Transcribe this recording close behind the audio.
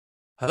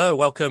Hello,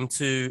 welcome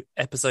to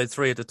episode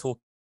 3 of the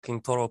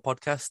Talking Toro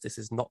podcast. This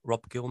is not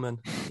Rob Gilman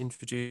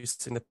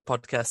introducing the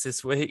podcast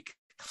this week,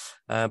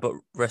 but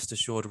rest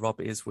assured, Rob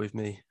is with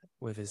me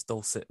with his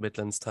dulcet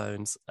Midlands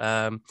tones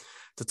to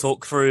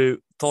talk through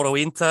Toro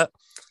Inter,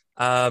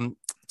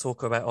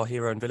 talk about our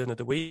hero and villain of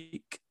the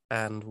week,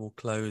 and we'll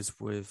close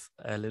with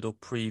a little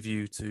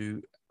preview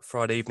to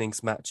Friday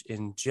evening's match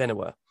in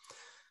Genoa.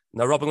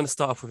 Now, Rob, I'm going to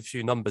start off with a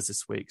few numbers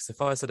this week. So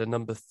if I said a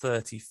number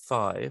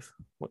 35,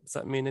 what does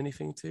that mean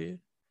anything to you?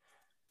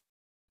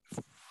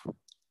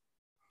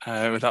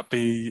 Would that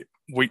be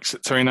weeks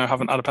that Torino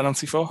haven't had a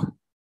penalty for?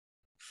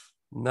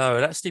 No,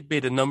 it'd actually be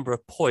the number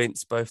of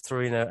points both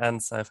Torino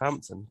and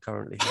Southampton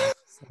currently have.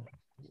 So,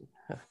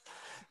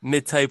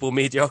 mid-table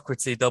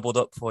mediocrity doubled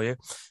up for you.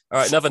 All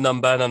right, another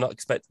number, and I'm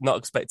not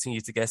expecting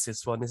you to guess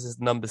this one. This is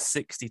number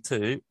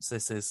 62. So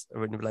this is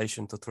in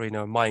relation to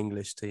Torino and my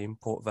English team,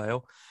 Port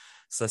Vale.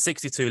 So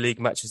 62 league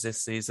matches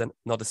this season,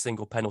 not a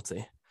single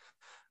penalty.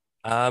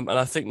 And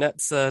I think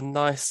that's a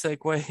nice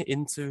segue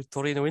into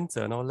Torino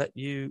Inter, and I'll let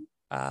you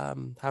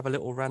have a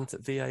little rant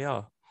at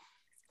VAR.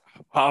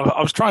 I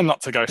was trying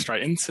not to go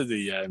straight into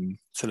the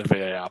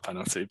VAR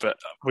penalty, but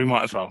we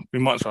might as well. We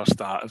might as well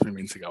start as we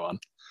mean to go on.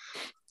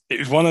 It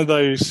was one of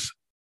those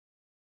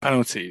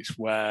penalties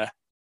where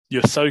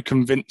you're so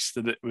convinced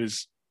that it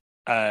was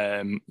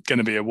going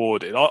to be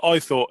awarded. I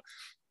thought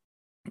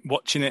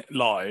watching it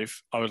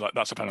live, I was like,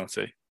 "That's a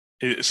penalty."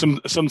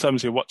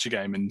 Sometimes you watch a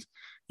game and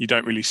you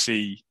don't really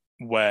see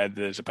where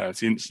there's a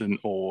penalty incident,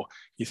 or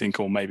you think,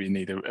 oh, maybe you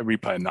need a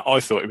replay in that. I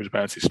thought it was a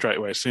penalty straight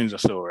away as soon as I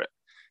saw it.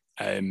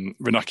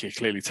 Ranocchia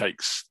clearly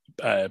takes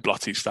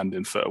Blotti's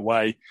standing foot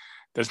away.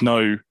 There's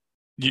no,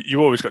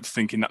 you always got to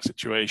think in that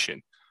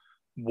situation,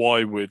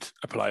 why would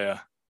a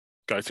player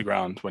go to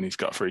ground when he's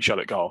got a free shot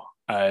at goal?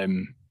 I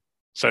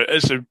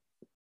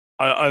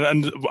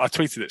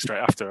tweeted it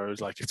straight after. I was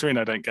like, if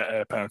Torino don't get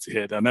a penalty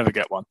here, they'll never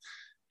get one.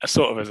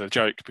 Sort of as a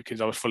joke, because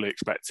I was fully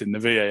expecting the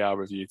VAR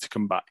review to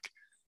come back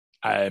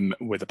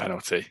with a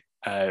penalty.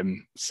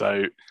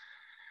 So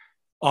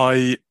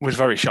I was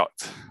very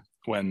shocked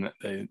when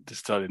they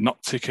decided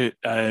not to,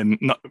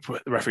 the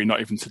referee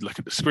not even to look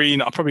at the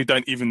screen. I probably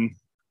don't even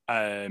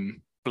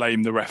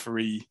blame the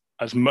referee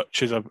as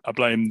much as I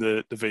blame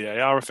the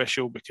VAR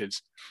official,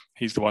 because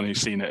he's the one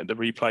who's seen it at the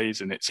replays,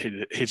 and it's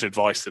his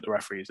advice that the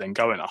referee is then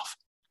going off.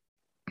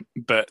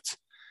 But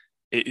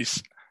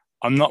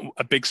I'm not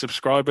a big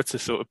subscriber to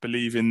sort of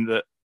believing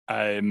that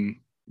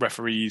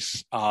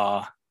referees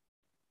are,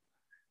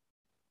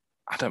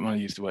 I don't want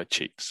to use the word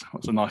cheats.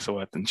 What's a nicer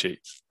word than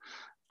cheats?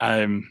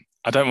 I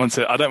don't want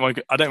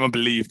to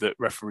believe that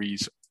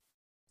referees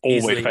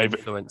always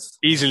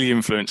easily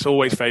influenced,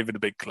 always favour the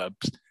big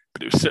clubs.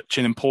 But it was such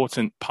an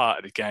important part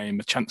of the game,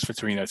 a chance for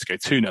Torino to go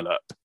 2-0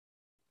 up.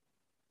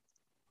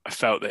 I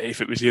felt that if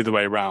it was the other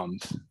way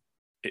around,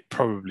 it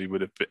probably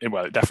would have been,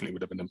 well, it definitely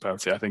would have been a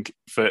penalty. I think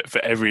for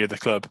every other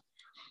club,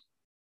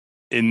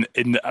 in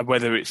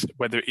whether it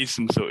is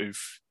some sort of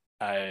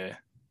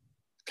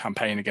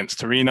campaign against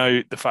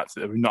Torino, the fact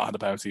that they've not had a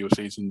penalty all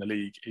season in the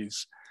league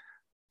is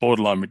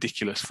borderline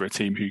ridiculous for a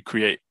team who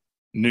create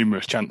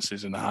numerous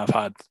chances and have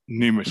had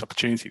numerous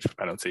opportunities for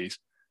penalties.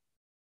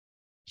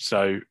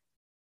 So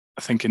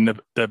I think in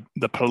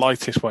the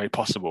politest way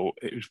possible,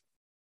 it was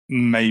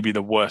maybe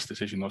the worst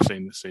decision I've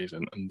seen this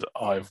season. And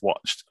I've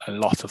watched a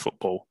lot of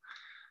football,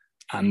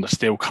 and I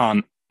still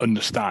can't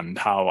understand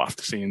how,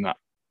 after seeing that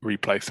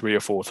replay 3 or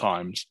 4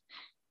 times,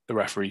 the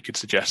referee could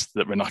suggest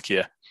that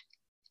Ranocchia,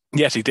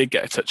 yes, he did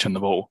get a touch on the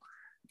ball,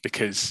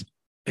 because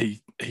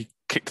he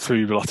kicked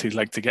through Velotti's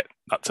leg to get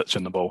that touch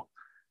on the ball.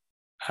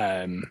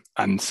 And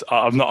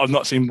I've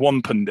not seen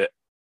one pundit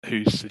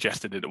who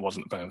suggested it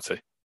wasn't a penalty,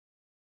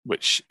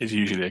 which is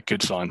usually a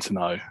good sign to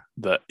know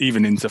that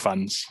even Inter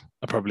fans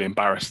are probably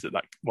embarrassed that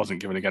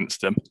wasn't given against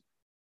them.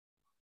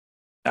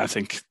 I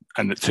think,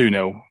 and the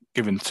 2-0,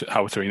 given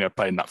how Torino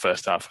played in that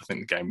first half, I think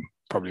the game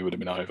probably would have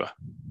been over.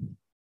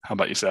 How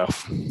about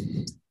yourself?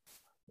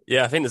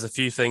 Yeah, I think there's a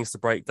few things to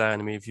break down.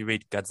 I mean, if you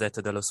read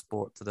Gazzetta dello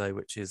Sport today,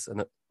 which is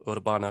an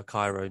Urbana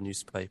Cairo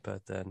newspaper,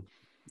 then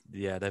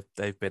yeah,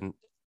 they've been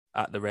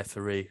at the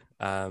referee.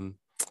 Pretty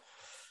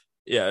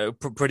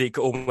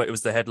cool. It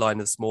was the headline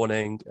this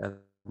morning, and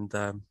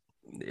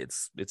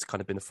it's kind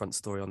of been a front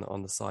story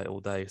on the site all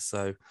day.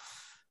 So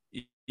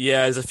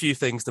yeah, there's a few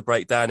things to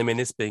break down. I mean,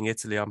 this being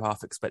Italy, I'm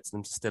half expecting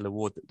them to still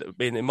award. I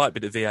mean, it might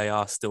be the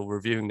VAR still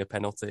reviewing the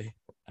penalty,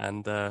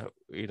 and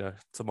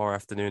tomorrow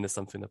afternoon or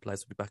something, the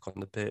players will be back on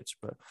the pitch.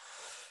 But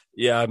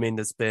yeah, I mean,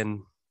 there's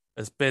been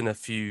a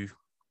few.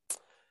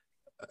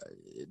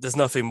 There's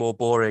nothing more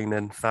boring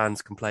than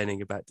fans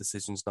complaining about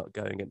decisions not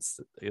going against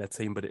their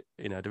team, but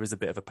there is a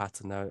bit of a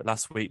pattern now.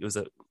 Last week there was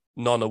a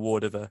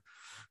non-award of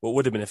what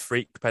would have been a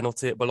freak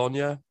penalty at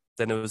Bologna.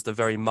 Then it was the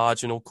very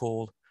marginal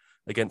call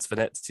against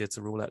Venezia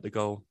to rule out the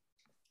goal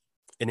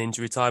in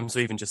injury time. So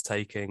even just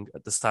taking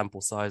the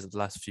sample size of the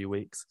last few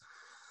weeks,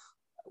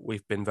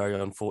 we've been very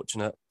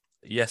unfortunate.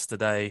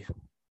 Yesterday,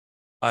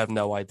 I have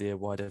no idea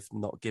why they've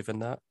not given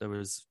that. There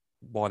was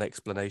one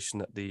explanation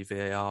that the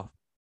VAR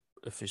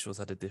officials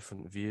had a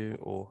different view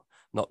or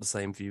not the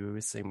same view we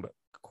were seeing, but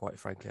quite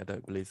frankly, I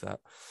don't believe that.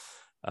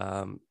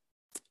 I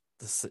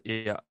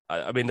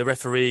mean, the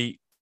referee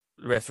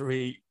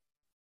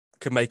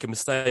can make a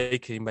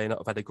mistake. He may not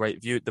have had a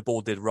great view. The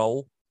ball did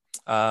roll.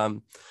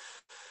 And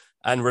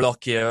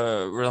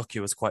Rolando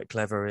was quite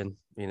clever in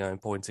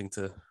pointing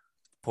to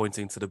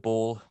the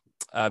ball.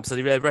 So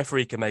the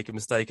referee can make a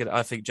mistake, and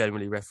I think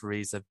generally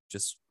referees have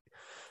just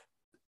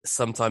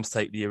sometimes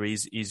take the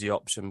easy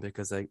option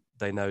because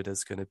they know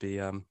there's going to be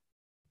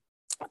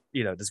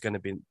there's going to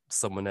be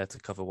someone there to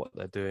cover what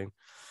they're doing.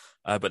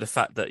 But the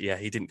fact that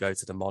he didn't go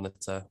to the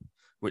monitor,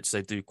 which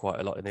they do quite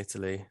a lot in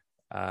Italy,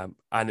 and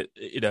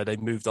they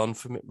moved on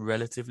from it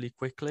relatively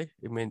quickly.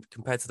 I mean,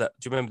 compared to that,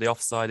 do you remember the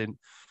offside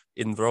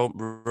in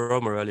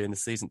Roma earlier in the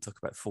season took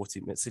about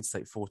 40 minutes? It seemed to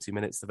take 40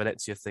 minutes. The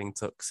Venezia thing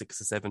took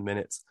 6 or 7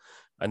 minutes,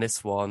 and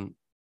this one,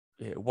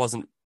 it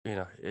wasn't.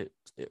 It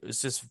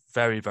was just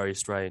very, very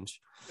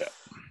strange. Yeah.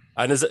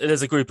 And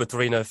there's a group of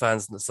Torino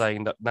fans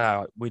saying that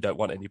now we don't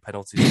want any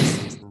penalties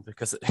this season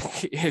because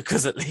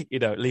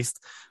at least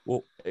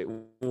we'll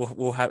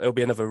have, it'll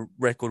be another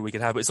record we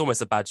can have. But it's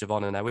almost a badge of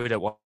honor now. We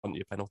don't want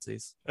your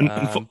penalties.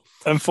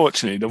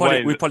 Unfortunately,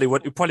 we probably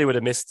would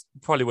have missed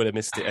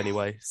it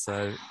anyway.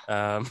 So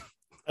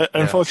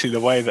unfortunately,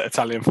 the way that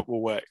Italian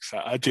football works,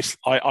 I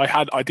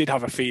did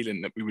have a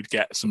feeling that we would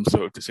get some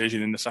sort of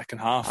decision in the second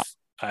half,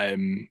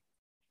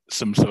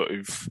 some sort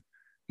of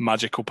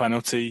magical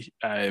penalty.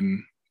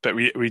 But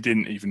we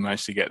didn't even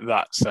manage to get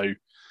that. So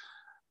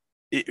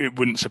it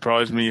wouldn't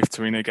surprise me if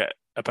Torino get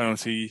a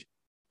penalty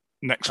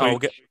next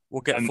week.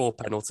 We'll get 4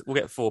 penalties. We'll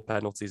get 4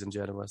 penalties in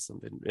Genoa or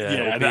something.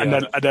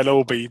 And they'll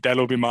all be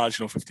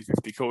marginal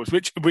 50-50 calls,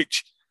 which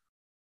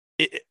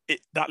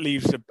that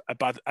leaves a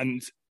bad.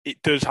 And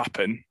it does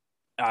happen.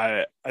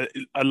 A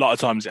lot of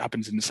times it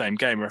happens in the same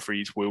game.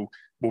 Referees will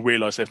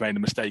realise they've made a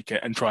mistake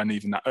and try and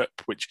even that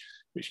up, which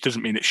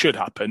doesn't mean it should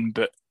happen,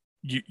 but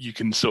you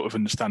can sort of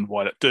understand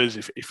why that does.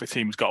 If a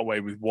team's got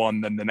away with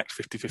one, then the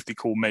next 50-50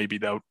 call, maybe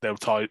they'll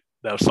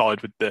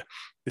side with the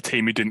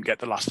team who didn't get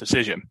the last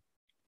decision.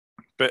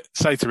 But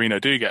say Torino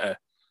do get a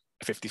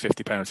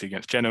 50-50 penalty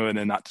against Genoa and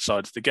then that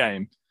decides the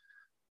game,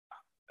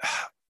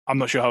 I'm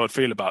not sure how I'd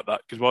feel about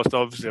that, because whilst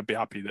obviously I'd be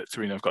happy that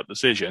Torino have got the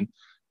decision,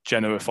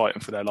 Genoa are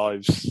fighting for their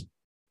lives,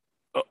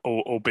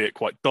 albeit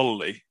quite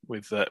dully,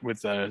 with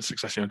their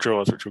succession of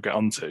draws, which we'll get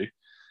onto.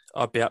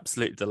 I'd be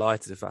absolutely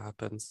delighted if that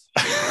happens.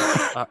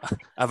 I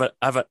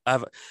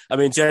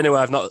mean, Genoa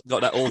have not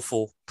got that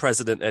awful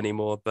president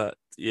anymore, but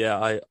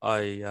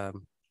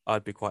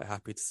I'd be quite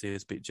happy to see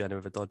us beat Genoa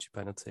with a dodgy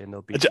penalty, and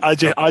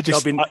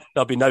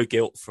there'll be no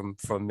guilt from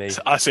me.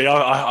 I see.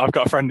 I've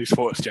got a friend who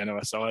supports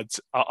Genoa, so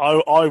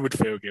I would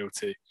feel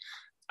guilty.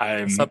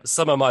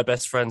 Some of my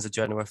best friends are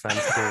Genoa fans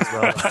too as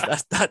well.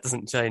 that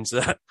doesn't change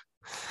that.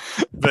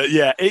 But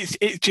yeah,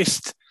 it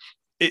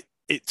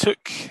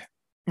took.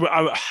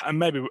 Well, and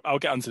maybe I'll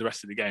get onto the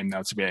rest of the game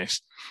now, to be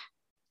honest.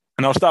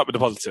 And I'll start with the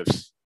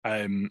positives.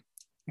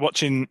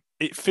 Watching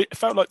it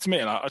felt like to me,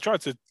 and I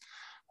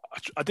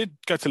did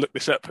go to look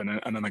this up,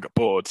 and then I got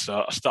bored,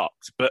 so I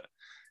stopped. But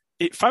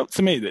it felt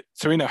to me that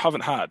Torino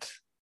haven't had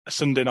a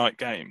Sunday night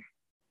game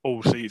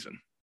all season.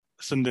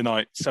 A Sunday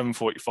night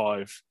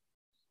 7:45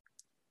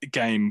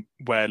 game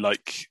where,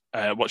 like,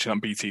 watching on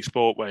BT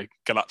Sport, where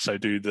Galazzo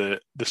do the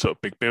sort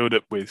of big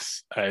build-up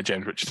with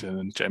James Richardson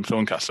and James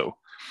Horncastle.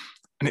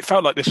 And it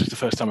felt like this was the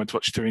first time I'd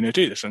watched Torino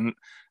do this. And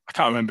I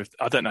can't remember,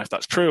 I don't know if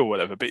that's true or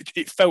whatever, but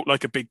it felt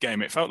like a big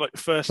game. It felt like the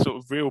first sort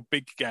of real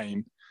big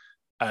game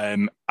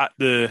at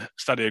the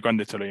Stadio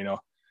Grande Torino.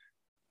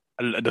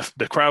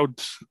 The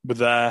crowds were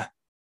there,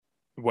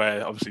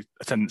 where obviously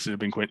attendances have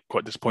been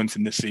quite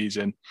disappointing this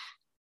season.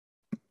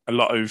 A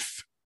lot of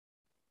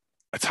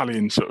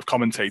Italian sort of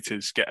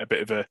commentators get a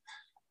bit of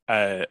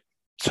a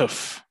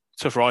tough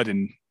ride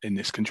in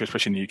this country,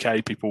 especially in the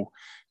UK. People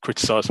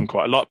criticise them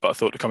quite a lot, but I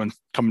thought the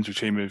commentary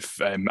team of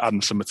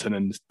Adam Summerton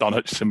and Don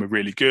Hutchison were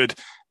really good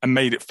and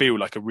made it feel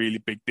like a really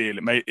big deal.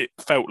 It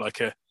felt like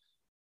an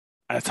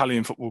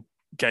Italian football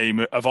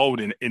game of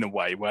old in a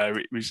way, where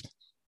it was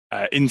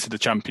into the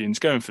champions,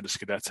 going for the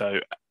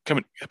Scudetto,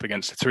 coming up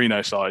against the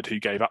Torino side who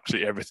gave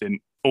absolutely everything,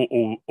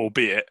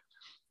 albeit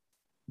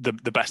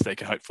the best they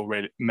can hope for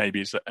really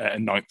maybe is a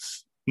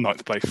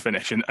ninth place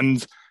finish.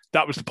 And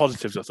that was the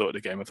positives I thought of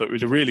the game. I thought it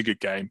was a really good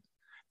game,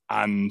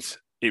 and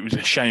it was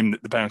a shame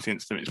that the penalty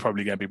incident is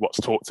probably going to be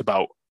what's talked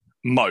about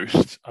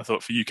most. I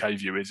thought for UK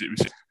viewers, it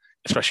was,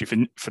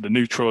 especially for the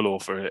neutral or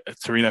for a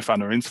Torino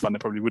fan or Inter fan, they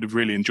probably would have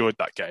really enjoyed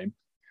that game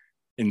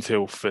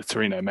until, for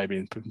Torino, maybe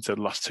until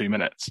the last 2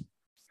 minutes.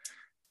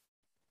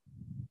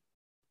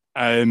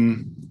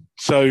 And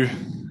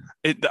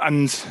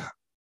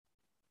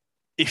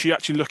if you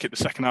actually look at the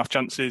second half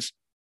chances,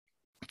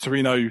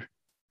 Torino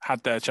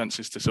had their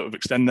chances to sort of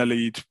extend their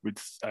lead, with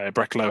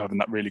Brecalo having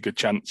that really good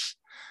chance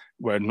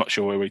where I'm not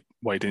sure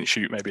why he didn't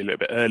shoot maybe a little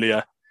bit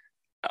earlier.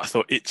 I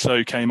thought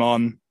Itzo came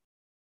on.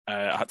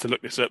 I had to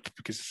look this up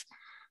because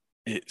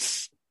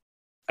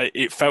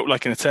it felt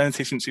like an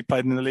eternity since he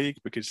played in the league,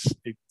 because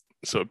he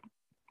sort of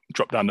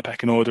dropped down the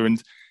pecking order,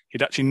 and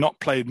he'd actually not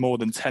played more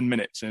than 10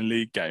 minutes in a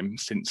league game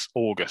since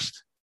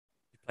August.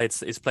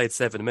 He's played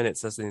 7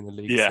 minutes, hasn't he, in the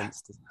league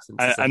since the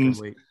and, second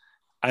week.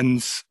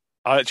 And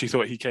I actually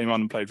thought he came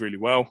on and played really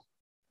well.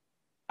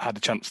 Had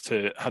a chance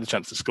to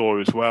score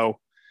as well.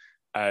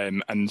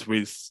 And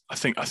I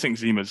think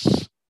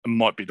Zima's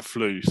might be the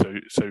flu,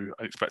 so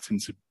I expect him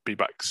to be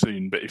back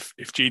soon. But if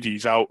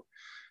Gigi's out,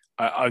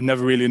 I've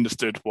never really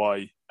understood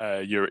why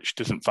Juric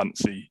doesn't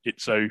fancy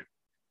Itzo,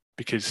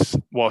 because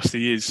whilst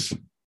he is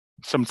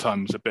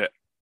sometimes a bit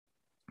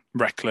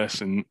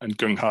reckless and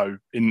gung ho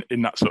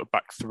in that sort of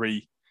back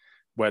three,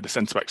 where the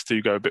centre backs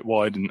do go a bit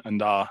wide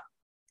and are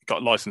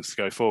got license to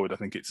go forward, I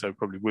think Itzo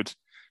probably would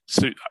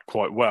suit that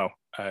quite well.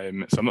 So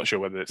I'm not sure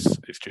whether it's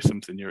just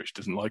something Juric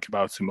doesn't like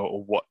about him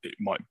or what it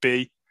might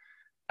be.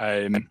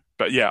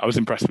 But yeah, I was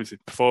impressed with his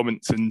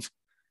performance, and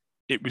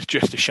it was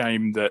just a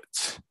shame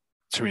that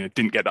Torino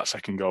didn't get that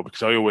second goal,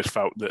 because I always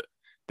felt that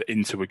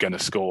Inter were going to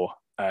score.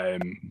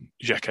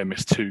 Dzeko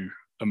missed 2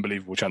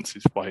 unbelievable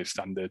chances by his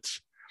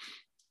standards,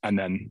 and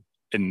then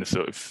in the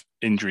sort of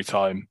injury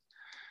time,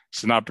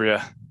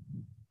 Sanabria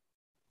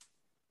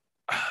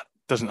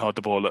doesn't hold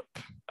the ball up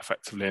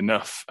effectively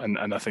enough,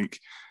 and I think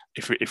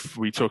if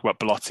we talk about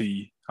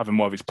Belotti having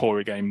one of his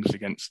poorer games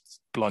against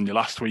Bologna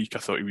last week, I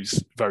thought he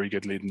was very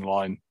good leading the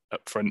line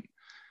up front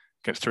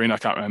against Torino. I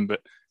can't remember.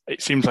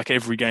 It seems like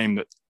every game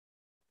that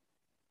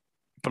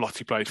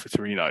Belotti plays for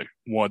Torino,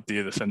 one of the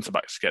other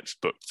centre-backs gets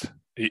booked.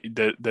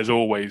 There's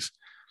always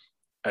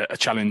a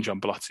challenge on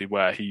Belotti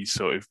where he's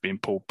sort of being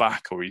pulled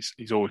back, or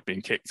he's always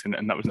being kicked,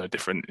 and that was no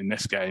different in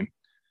this game.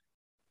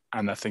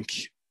 And I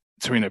think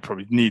Torino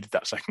probably needed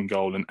that second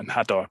goal and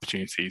had their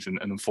opportunities, and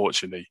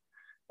unfortunately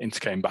Inter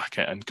came back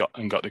and got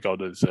the goal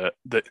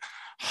that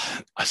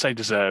I say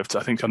deserved.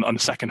 I think on the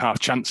second half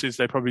chances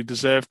they probably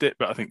deserved it,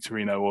 but I think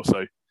Torino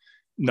also,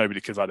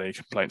 nobody could have had any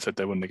complaints, said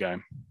they won the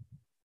game.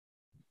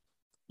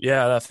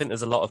 Yeah, I think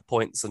there's a lot of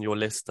points on your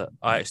list that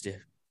I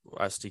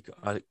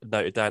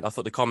noted down. I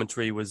thought the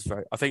commentary was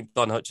I think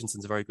Don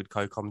Hutchinson's a very good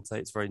co-commentator.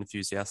 It's very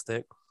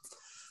enthusiastic,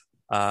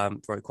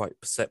 very quite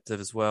perceptive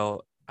as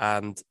well.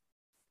 And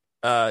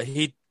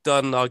he'd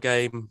done our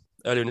game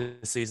earlier in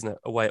the season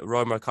away at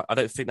Roma. I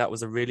don't think that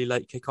was a really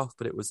late kickoff,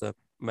 but it was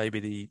maybe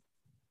the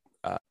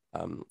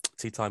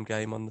tea time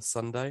game on the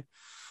Sunday.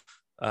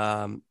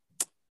 But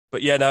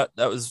yeah, that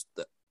was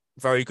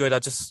very good.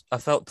 I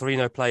felt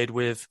Torino played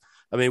with,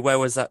 I mean, where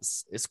was that?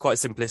 It's quite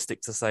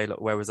simplistic to say,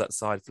 look, where was that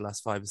side for the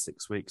last 5 or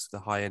 6 weeks? The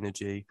high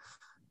energy,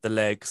 the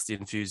legs, the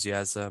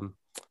enthusiasm,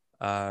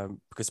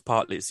 because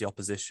partly it's the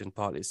opposition,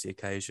 partly it's the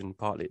occasion,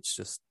 partly it's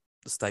just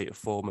the state of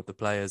form of the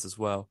players as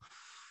well.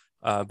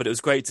 But it was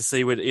great to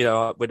see with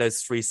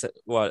those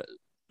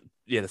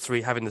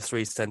having the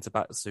 3 centre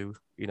backs who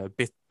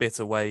bit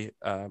away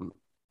at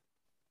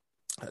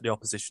the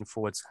opposition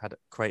forwards, had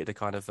created a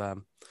kind of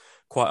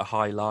quite a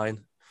high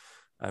line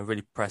and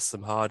really pressed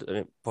them hard. I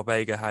mean,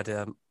 Pobega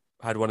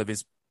had one of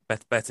his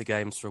better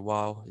games for a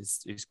while.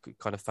 He's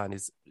kind of found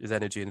his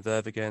energy and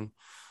verve again.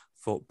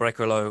 Thought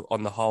Brecalo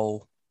on the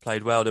whole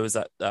played well. There was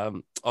that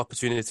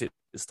opportunity at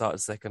the start of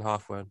the second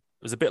half where it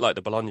was a bit like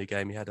the Bologna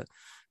game. He had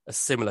a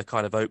similar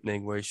kind of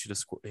opening where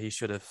he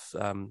should have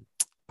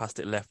passed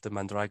it left to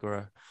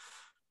Mandragora,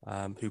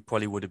 who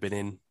probably would have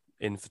been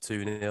in for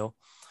 2-0.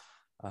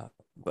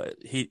 But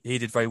he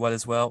did very well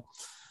as well.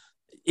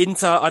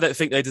 Inter, I don't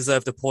think they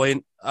deserved a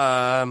point.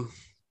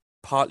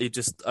 Partly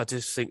I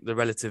just think the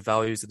relative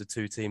values of the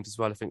two teams as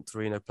well. I think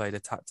Torino played a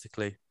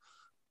tactically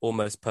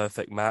almost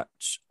perfect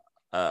match.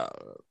 I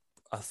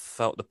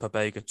felt the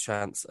Pobega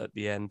chance at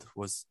the end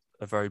was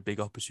a very big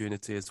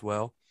opportunity as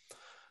well.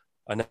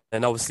 And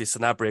then obviously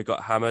Sanabria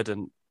got hammered,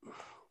 and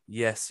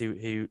yes,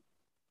 he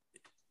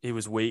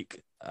was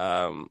weak.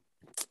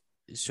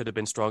 He should have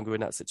been stronger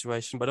in that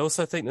situation. But I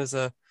also think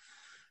the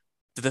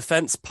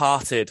defence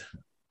parted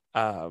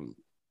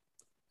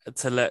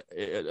to let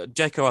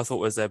Dzeko, I thought,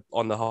 was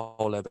on the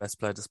whole their best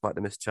player despite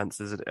the missed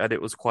chances, and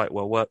it was quite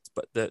well worked.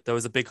 But there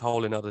was a big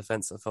hole in our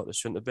defence I felt there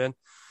shouldn't have been,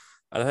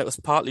 and I think it was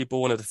partly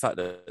born of the fact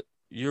that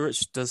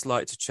Juric does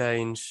like to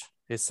change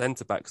his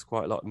centre backs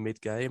quite a lot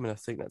mid game, and I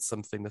think that's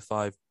something the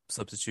 5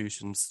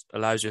 substitutions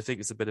allows you. I think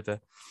it's a bit of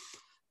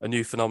a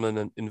new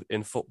phenomenon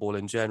in football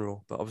in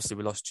general. But obviously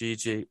we lost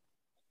Gigi.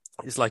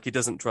 It's like he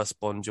doesn't trust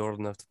Bongiorno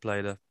enough to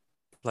play the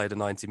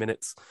 90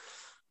 minutes.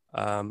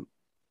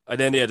 And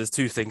then, there's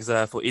 2 things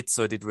there. I thought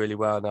Itzo did really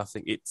well, and I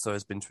think Itzo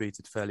has been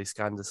treated fairly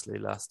scandalously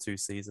last 2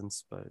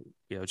 seasons. But,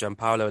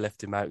 Gianpaolo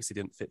left him out because he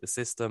didn't fit the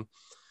system.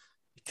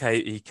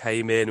 He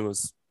came in and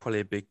was probably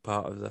a big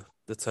part of the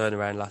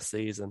turnaround last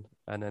season,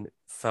 and then it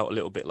felt a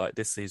little bit like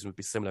this season would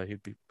be similar.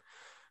 He'd be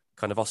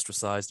kind of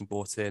ostracised and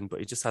brought in, but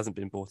he just hasn't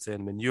been brought in. I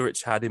mean,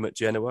 Juric had him at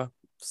Genoa,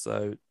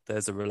 so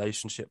there's a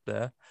relationship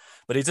there.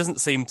 But he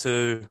seems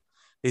to,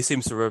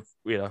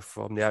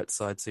 from the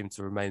outside, seem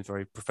to remain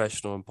very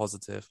professional and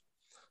positive.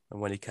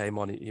 And when he came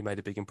on, he made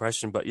a big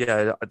impression. But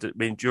yeah, I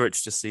mean,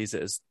 Juric just sees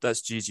it as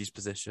that's Gigi's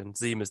position.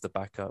 Zima's the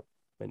backup,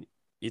 and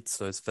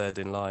Itzo is third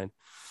in line.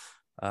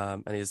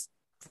 And he has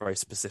a very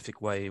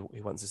specific way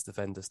he wants his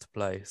defenders to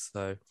play.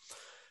 So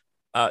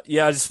I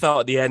just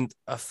felt at the end.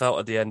 I felt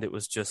at the end it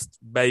was just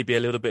maybe a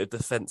little bit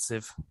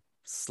of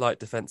slight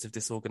defensive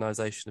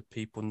disorganisation of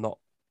people not,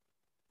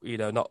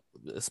 not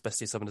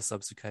especially some of the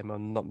subs who came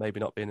on, not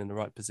being in the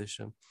right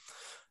position.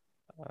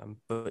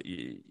 But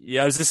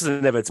yeah, this is an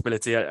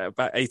inevitability.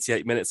 About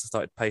 88 minutes, I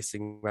started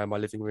pacing around my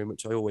living room,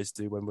 which I always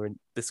do when we're in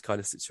this kind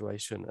of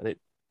situation, and it,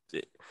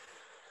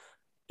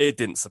 it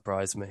didn't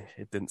surprise me.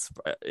 It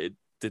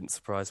didn't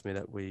surprise me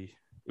that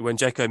when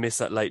Dzeko missed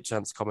that late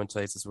chance,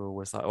 commentators were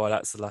always like, "Well,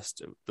 that's the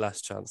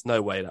last chance."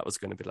 No way, that was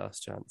going to be the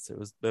last chance.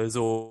 There was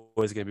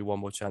always going to be one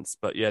more chance.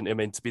 But yeah, I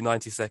mean, to be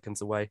 90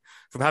 seconds away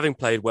from having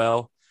played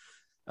well,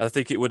 I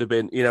think it would have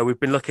been. We've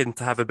been looking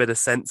to have a bit of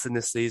sense in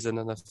this season,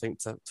 and I think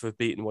to have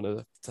beaten one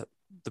of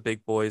the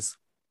big boys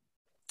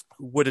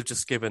would have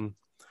just given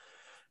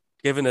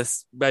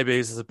us maybe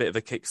as a bit of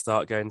a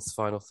kickstart going into the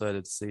final third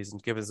of the season,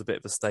 given us a bit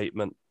of a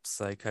statement,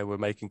 say, okay, we're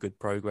making good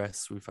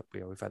progress. We've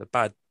had a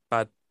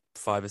bad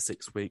 5 or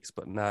 6 weeks,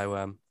 but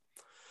now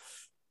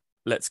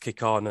let's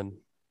kick on and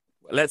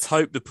let's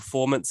hope the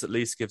performance at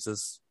least gives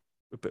us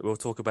a bit. We'll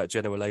talk about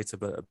Genoa later,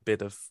 but a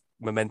bit of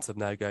momentum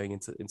now going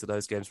into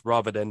those games,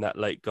 rather than that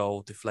late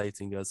goal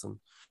deflating us and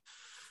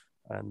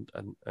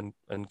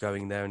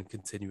going there and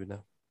continuing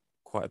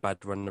quite a bad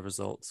run of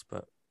results.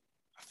 But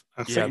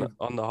I think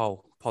on the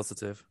whole,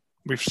 positive.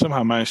 We've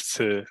somehow managed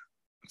to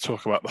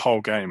talk about the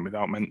whole game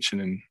without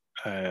mentioning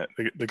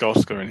the goal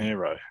scoring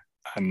hero.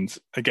 And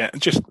again,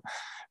 just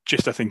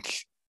I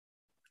think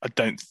I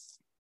don't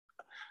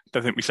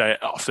think we say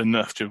it often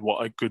enough to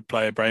what a good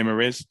player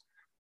Bremer is.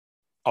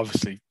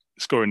 Obviously,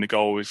 scoring the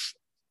goal is,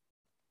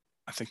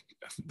 I think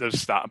there's a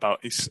stat about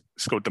he's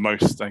scored the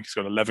most. I think he's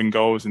got 11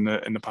 goals in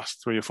the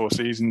past 3 or 4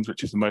 seasons,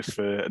 which is the most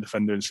for a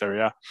defender in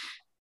Serie A,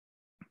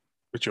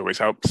 which always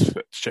helps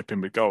to chip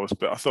in with goals.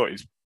 But I thought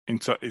his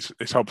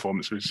whole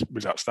performance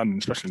was outstanding,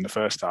 especially in the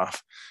first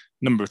half.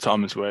 Number of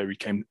times where he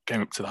came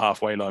up to the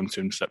halfway line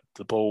to intercept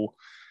the ball,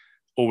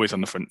 always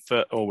on the front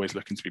foot, always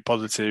looking to be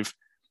positive.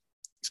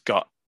 He's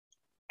got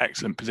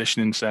excellent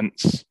positioning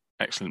sense,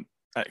 excellent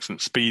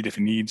speed if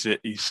he needs it.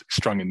 He's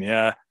strong in the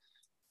air,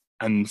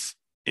 and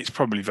it's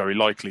probably very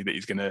likely that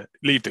he's going to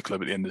leave the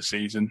club at the end of the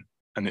season.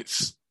 And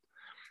it's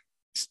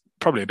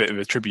probably a bit of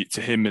a tribute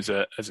to him as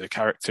a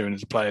character and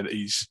as a player that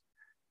he's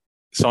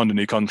signed a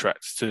new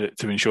contract to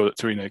ensure that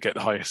Torino get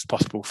the highest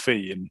possible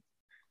fee. And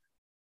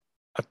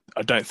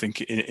I don't think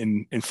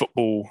in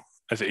football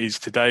as it is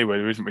today, where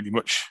there isn't really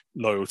much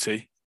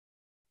loyalty,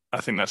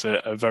 I think that's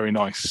a very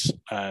nice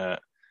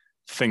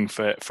thing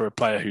for a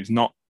player who's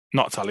not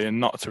Italian,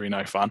 not a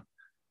Torino fan.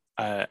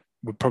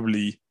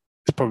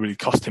 It's probably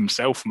cost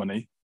himself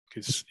money,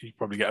 because he'd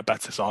probably get a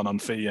better sign-on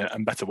fee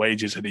and better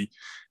wages had he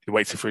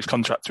waited for his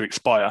contract to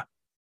expire.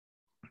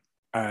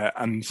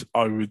 And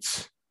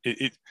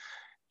it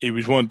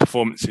was one of the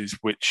performances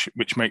which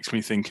makes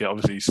me think,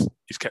 obviously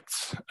he's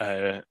kept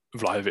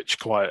Vlahovic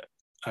quiet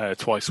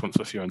twice, once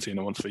for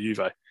Fiorentina, once for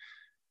Juve.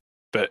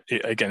 But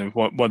again,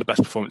 one of the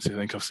best performances I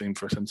think I've seen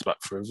for a centre-back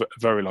for a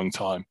very long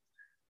time.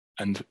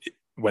 And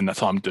when that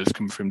time does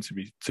come for him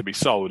to be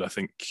sold, I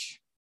think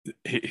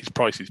his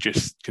price is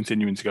just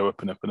continuing to go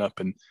up and up and up,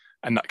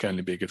 and that can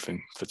only be a good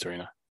thing for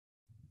Torino.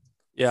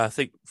 Yeah, I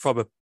think from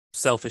a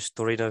selfish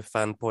Torino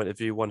fan point of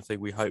view, one thing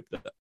we hope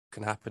that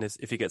can happen is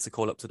if he gets a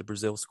call up to the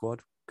Brazil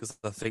squad, because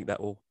I think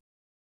that will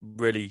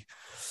really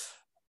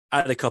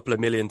add a couple of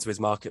million to his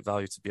market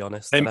value, to be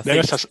honest. They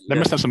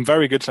must have some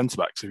very good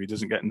centre-backs if he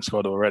doesn't get in the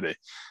squad already.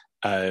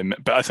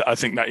 But I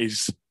think that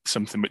is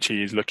something which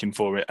he is looking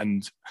for,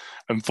 and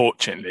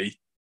unfortunately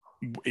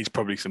is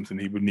probably something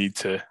he would need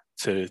to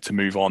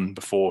move on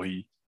before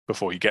he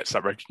gets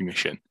that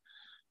recognition.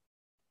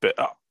 But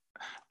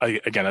I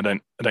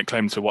don't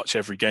claim to watch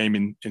every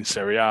game in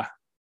Serie A,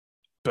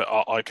 but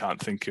I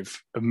can't think of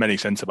many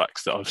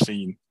centre-backs that I've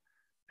seen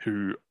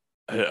who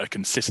are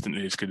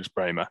consistently as good as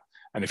Bremer.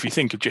 And if you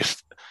think of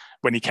just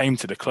when he came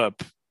to the club,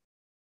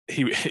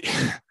 we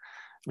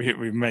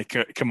may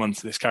come on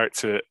to this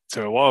character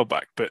to a while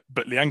back, but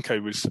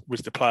Lianco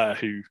was the player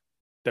who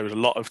there was a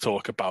lot of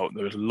talk about,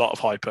 there was a lot of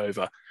hype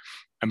over,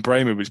 and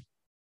Bremer was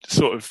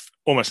sort of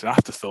almost an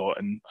afterthought.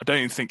 And I don't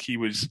even think he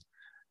was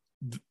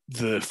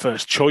the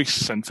first choice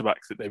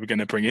centre-back that they were going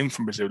to bring in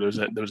from Brazil. There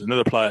was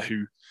another player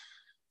who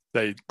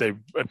they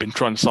had been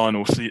trying to sign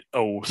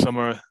all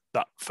summer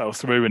that fell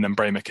through, and then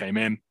Bremer came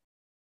in.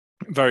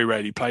 Very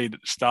rarely played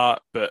at the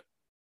start, but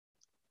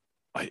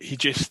he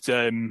just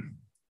sort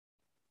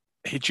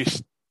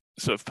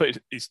of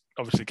he's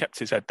obviously kept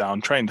his head down,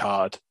 trained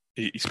hard.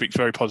 He speaks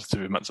very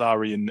positive of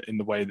Mazzarri in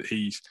the way that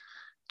he's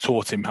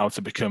taught him how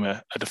to become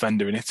a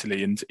defender in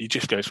Italy, and he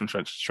just goes from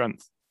strength to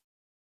strength.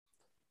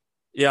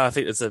 Yeah, I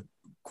think there's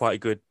quite a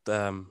good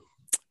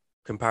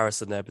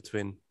comparison there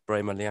between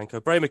Bremer and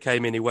Lianco. Bremer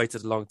came in, he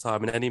waited a long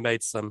time, and then he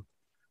made some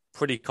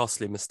pretty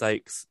costly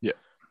mistakes. Yeah.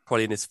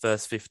 Probably in his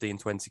first 15,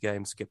 20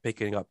 games,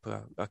 picking up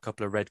a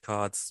couple of red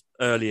cards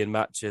early in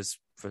matches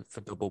for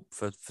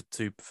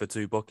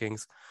two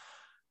bookings.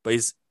 But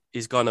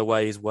he's gone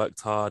away, he's worked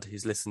hard,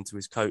 he's listened to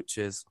his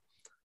coaches.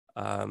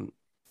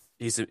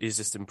 he's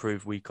just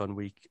improved week on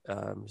week.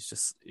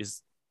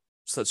 He's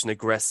such an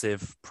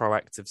aggressive,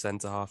 proactive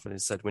centre half, and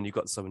as I said, when you've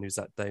got someone who's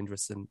that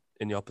dangerous in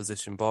the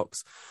opposition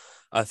box,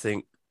 I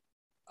think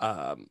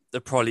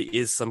there probably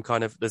is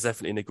there's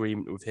definitely an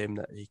agreement with him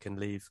that he can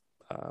leave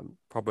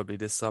probably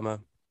this summer.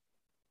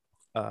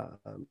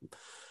 And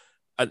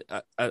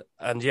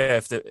yeah,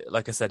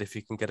 like I said, if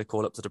he can get a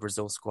call up to the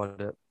Brazil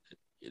squad,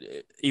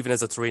 even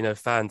as a Torino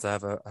fan, to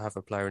have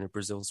a player in a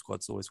Brazil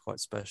squad is always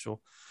quite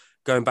special.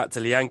 Going back to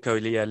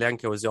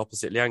Lianco was the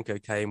opposite.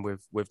 Lianco came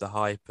with the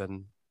hype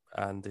and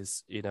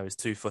his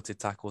 2-footed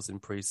tackles in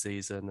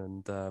pre-season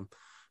and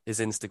his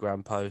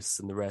Instagram posts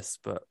and the rest.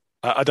 But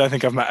I don't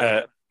think I've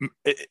met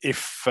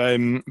if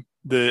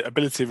the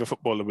ability of a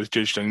footballer was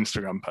judged on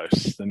Instagram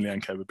posts, then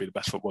Lianco would be the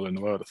best footballer in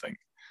the world, I think.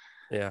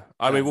 Yeah,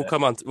 I mean, we'll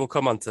come on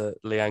to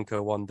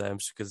Lianco one day,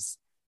 because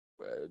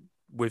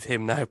with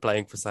him now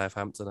playing for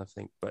Southampton, I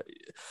think. But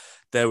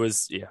there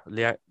was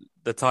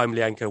the time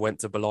Lianco went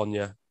to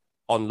Bologna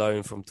on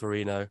loan from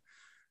Torino,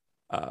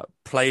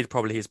 played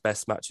probably his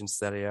best match in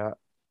Serie A.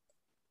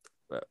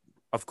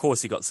 Of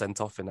course, he got sent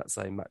off in that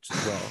same match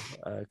as well,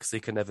 because he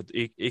can never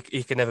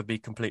be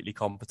completely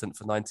competent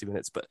for 90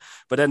 minutes. But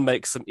then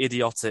make some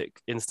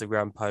idiotic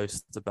Instagram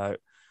posts about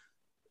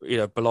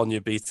Bologna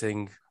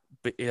beating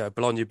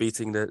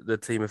the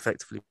team,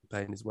 effectively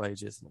paying his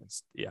wages.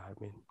 I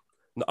mean,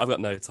 I've got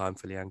no time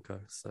for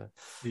Lianco. So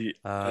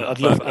I'd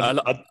love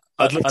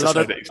to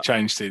say that he's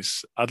changed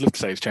his. I'd love to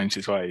say he's changed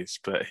his ways,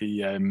 but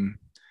he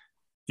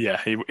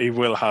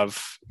will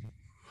have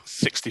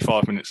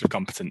 65 minutes of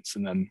competence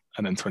and then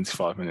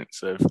 25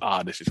 minutes of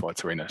this is why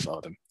Torino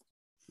sold him.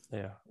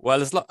 Yeah,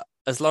 well,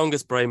 as long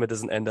as Bremer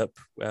doesn't end up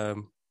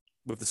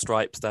with the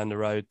stripes down the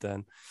road,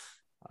 then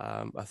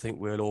I think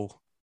we'll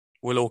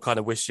all kind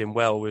of wish him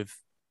well with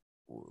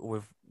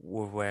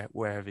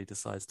wherever he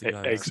decides to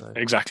go.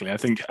 Exactly. I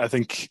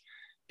think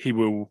he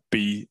will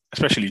be,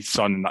 especially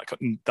signing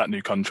that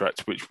new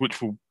contract, which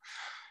will,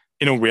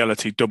 in all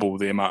reality, double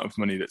the amount of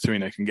money that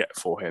Torino can get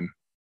for him.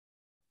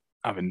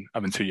 Having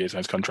 2 years on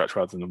his contract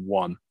rather than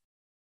one,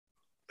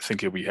 I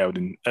think he'll be held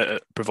in,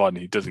 providing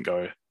he doesn't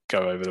go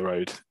over the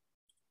road.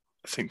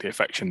 I think the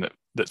affection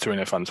that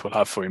Torino fans will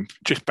have for him,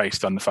 just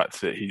based on the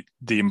fact that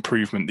the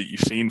improvement that you've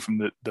seen from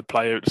the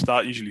player at the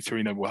start. Usually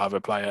Torino will have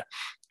a player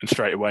and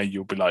straight away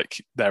you'll be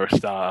like, they're a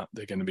star,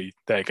 they're going to be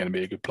a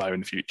good player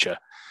in the future.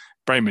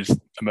 Bremer's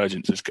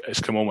emergence has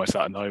come almost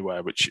out of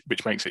nowhere, which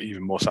makes it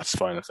even more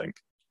satisfying, I think.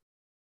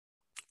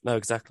 No,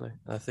 exactly.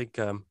 I think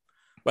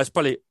it's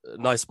probably a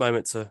nice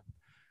moment to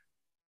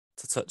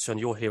touch on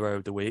your hero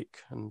of the week,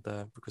 and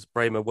because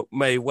Bremer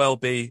may well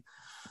be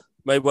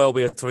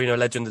a Torino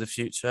legend of the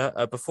future.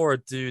 Before I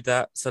do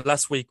that, so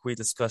last week we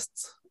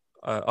discussed,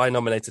 I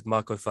nominated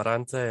Marco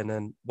Ferrante, and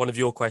then one of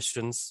your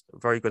questions,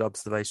 very good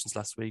observations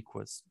last week,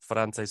 was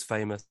Ferrante's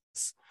famous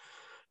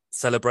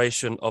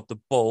celebration of the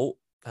ball.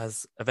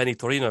 Have any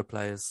Torino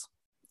players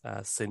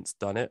since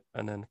done it?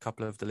 And then a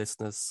couple of the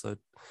listeners, so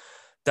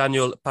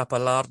Daniel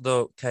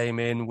Papalardo came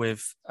in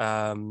with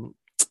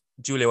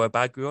Giulio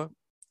Abaggio,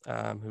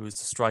 who was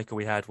the striker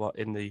we had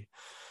in the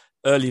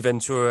early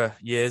Ventura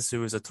years,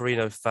 who was a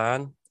Torino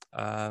fan.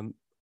 And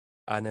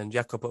then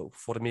Jacopo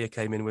Formia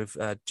came in with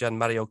Gian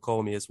Mario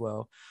Comi as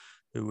well,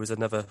 who was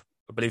another,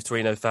 I believe,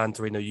 Torino fan,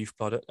 Torino youth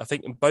product. I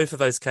think in both of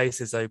those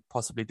cases, they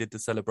possibly did the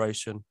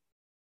celebration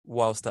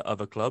whilst at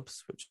other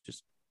clubs, which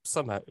is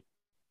somehow,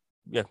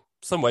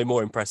 some way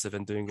more impressive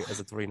than doing it as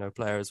a Torino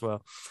player as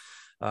well.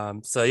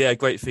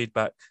 Great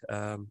feedback,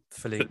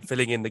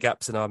 filling in the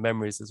gaps in our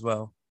memories as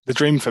well. The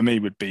dream for me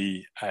would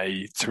be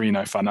a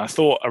Torino fan. I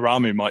thought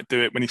Aramu might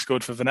do it when he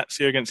scored for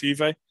Venezia against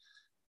Juve.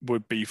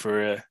 Would be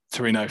for a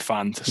Torino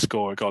fan to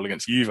score a goal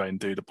against Juve and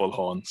do the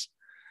bullhorns.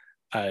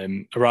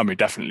 Aramu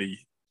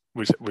definitely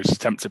was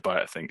tempted by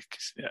it, I think.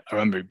 I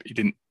remember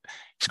he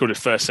scored his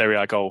first Serie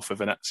A goal for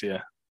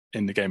Venezia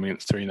in the game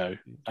against Torino,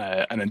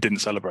 and then didn't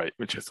celebrate,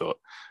 which I thought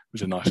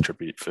was a nice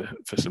tribute for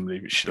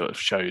somebody, which sort of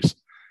shows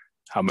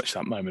how much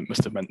that moment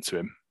must have meant to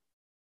him.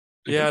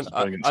 Yeah,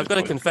 I've got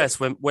to confess,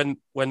 when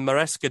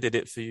Maresca did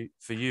it for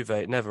Juve,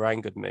 it never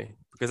angered me,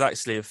 because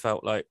actually it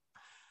felt like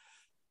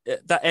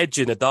that edge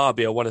in a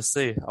derby I want to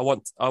see. I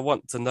want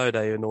to know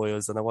they annoy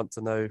us, and I want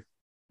to know,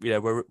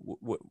 we're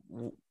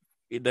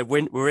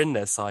in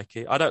their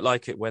psyche. I don't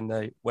like it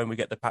when we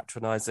get the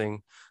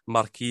patronising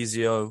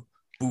Marchisio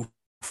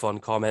Buffon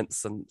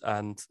comments and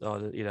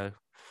I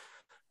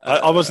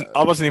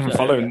wasn't even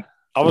following.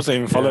 I wasn't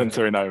even following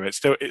Torino. It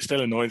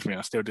still annoys me.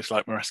 I still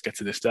dislike Maresca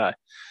to this day.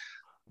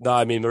 No,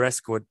 I mean,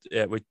 Maresca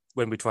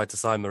when we tried to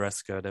sign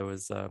Maresca, there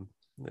was,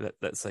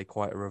 let's say,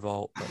 quite a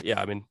revolt. But yeah,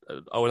 I mean,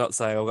 I will not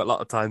say I've got a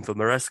lot of time for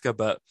Maresca,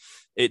 but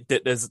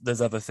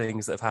there's other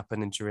things that have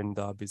happened in Turin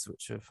derbies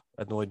which have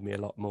annoyed me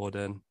a lot more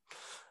than,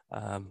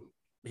 a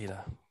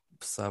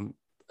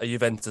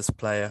Juventus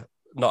player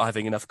not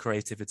having enough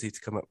creativity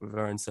to come up with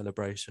their own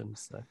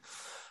celebrations. So.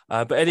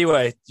 But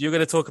anyway, you're going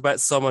to talk about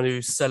someone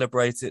who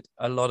celebrated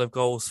a lot of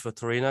goals for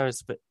Torino.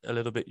 It's a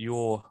little bit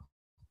your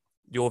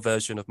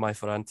version of my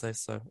Ferrante,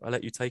 so I'll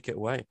let you take it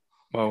away.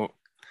 Well,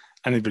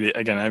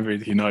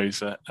 Everybody who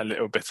knows a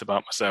little bit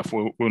about myself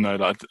will know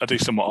that I do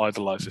somewhat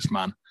idolise this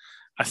man.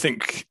 I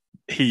think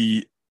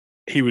he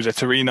was a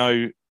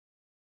Torino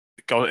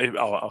goal.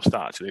 I'll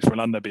start actually. It's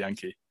Rolando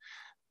Bianchi,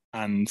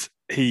 and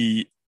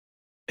his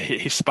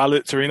spell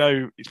at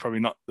Torino is probably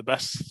not the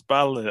best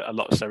spell. A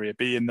lot of Serie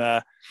B in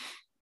there,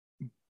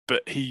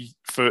 but he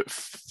for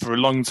a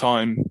long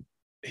time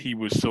he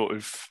was sort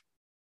of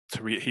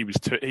he was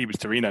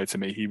Torino to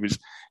me.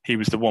 He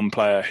was the one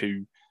player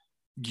who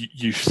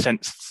you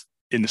sensed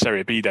in the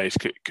Serie B days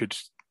could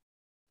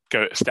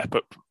go a step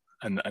up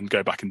and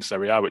go back into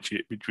Serie A, which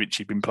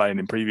he'd been playing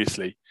in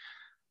previously.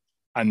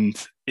 And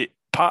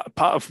part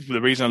of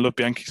the reason I love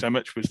Bianchi so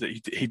much was that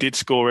he did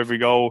score every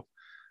goal,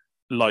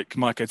 like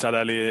Marco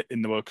Tardelli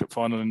in the World Cup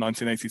final in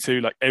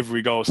 1982. Like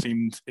every goal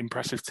seemed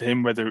impressive to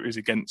him, whether it was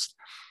against,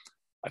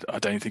 I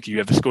don't think he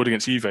ever scored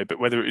against Juve, but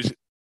whether it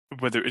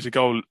was a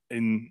goal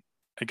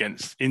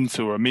against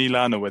Inter or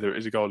Milan, or whether it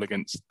was a goal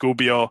against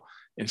Gubbio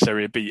in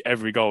Serie B,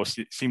 every goal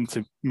seemed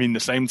to mean the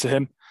same to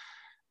him.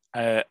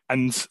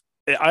 And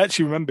I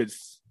actually remembered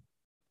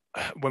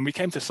when we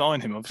came to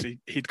sign him, obviously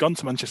he'd gone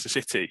to Manchester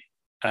City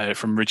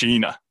from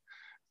Regina,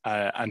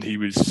 and he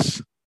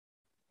was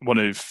one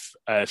of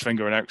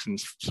Sven-Göran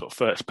Eriksson's sort of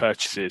first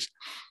purchases.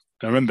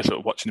 And I remember sort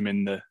of watching him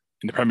in the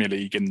Premier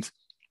League and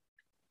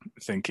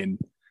thinking,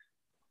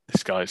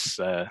 this guy's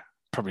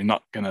probably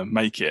not going to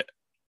make it.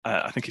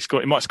 I think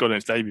he might have scored in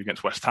his debut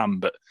against West Ham,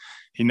 but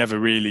he never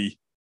really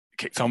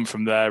kicked on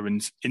from there.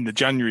 And in the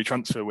January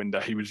transfer window,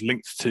 he was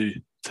linked to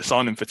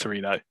signing for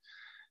Torino.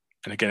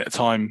 And again, at the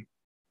time,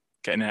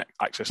 getting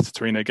access to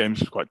Torino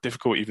games was quite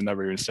difficult, even though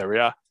we were in Serie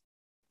A.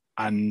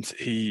 And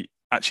he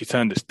actually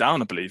turned us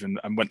down, I believe, and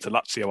went to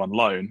Lazio on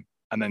loan,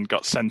 and then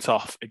got sent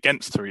off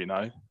against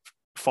Torino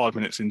 5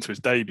 minutes into his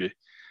debut.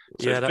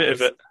 So yeah,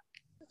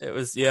 it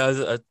was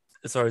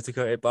sorry to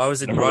cut it, but I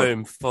was in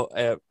Rome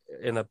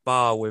in a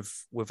bar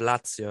with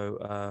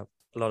Lazio.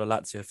 A lot of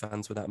Lazio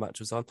fans when that match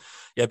was on.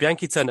 Yeah,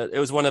 Bianchi turned. It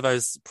was one of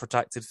those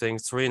protracted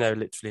things. Torino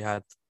literally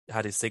had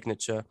his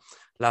signature.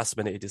 Last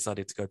minute, he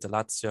decided to go to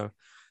Lazio.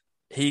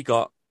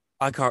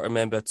 I can't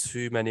remember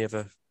too many of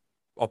the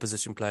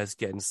opposition players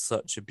getting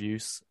such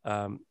abuse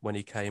when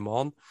he came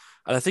on.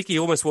 And I think he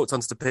almost walked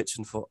onto the pitch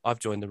and thought, I've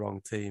joined the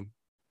wrong team.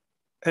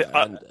 He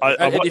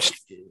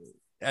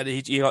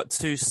got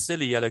 2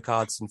 silly yellow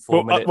cards in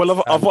 4 minutes.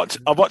 I've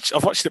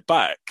watched it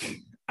back,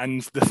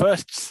 and the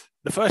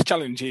first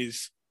challenge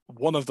is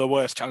one of the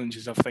worst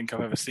challenges I think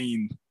I've ever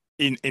seen.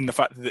 In the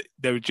fact that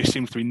there just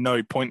seems to be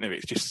no point of it.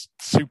 It's just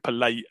super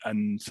late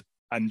and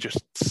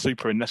just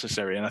super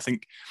unnecessary. And I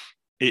think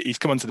he's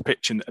come onto the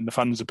pitch and the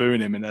fans are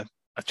booing him. And I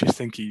just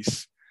think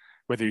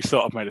whether he's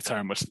thought I've made a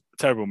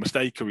terrible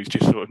mistake, or he's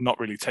just sort of not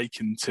really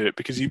taken to it,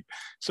 because he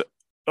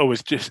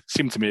always just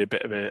seemed to me a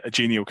bit of a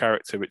genial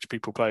character, which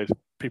people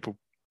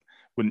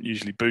wouldn't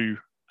usually boo,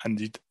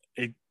 and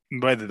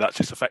whether that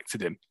just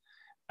affected him.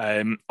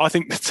 I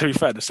think, to be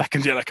fair, the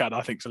second yellow card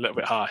I think is a little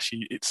bit harsh.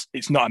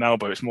 It's not an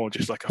elbow; it's more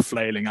just like a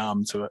flailing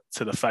arm to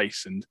the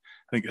face, and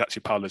I think it's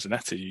actually Paolo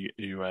Zanetti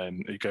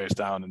who goes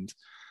down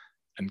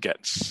and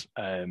gets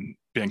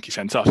Bianchi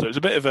sent off. So it was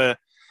a bit of a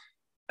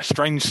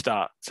strange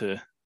start to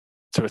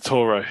a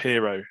Toro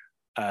hero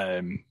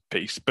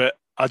piece, but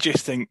I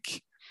just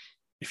think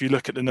if you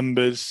look at the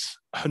numbers,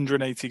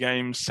 180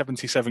 games,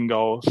 77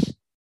 goals,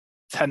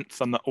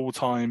 10th on the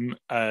all-time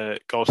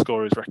goal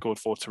scorers record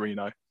for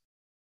Torino.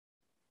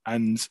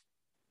 And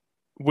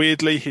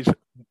weirdly, his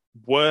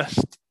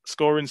worst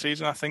scoring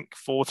season, I think,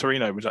 for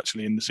Torino was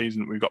actually in the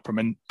season that we got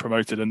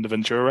promoted under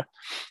Ventura,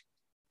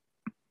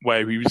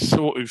 where he was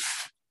sort of,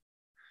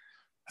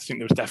 I think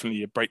there was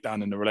definitely a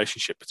breakdown in the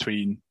relationship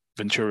between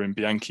Ventura and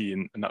Bianchi,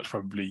 and that was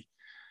probably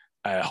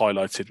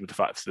highlighted with the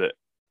fact that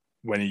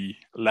when he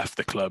left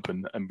the club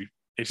and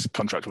his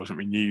contract wasn't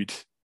renewed,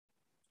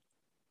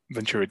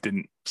 Ventura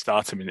didn't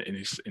start him in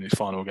his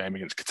final game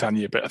against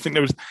Catania. But I think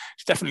there was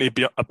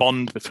definitely a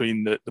bond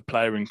between the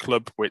player and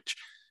club, which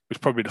was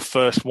probably the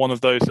first one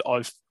of those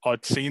that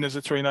I'd seen as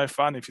a Torino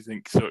fan. If you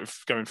think sort of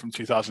going from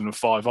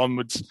 2005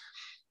 onwards,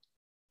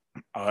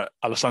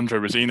 Alessandro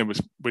Rosina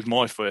was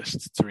my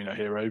first Torino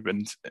hero,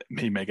 and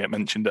he may get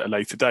mentioned at a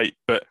later date.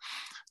 But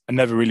I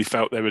never really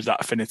felt there was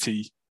that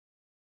affinity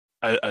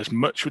as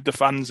much with the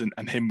fans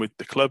and him with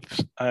the club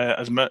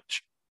as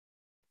much.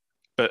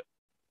 But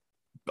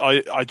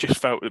I just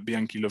felt that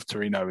Bianchi loved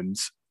Torino, and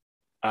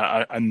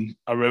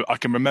I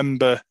can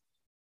remember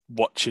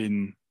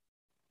watching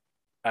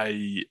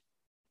a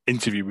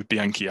interview with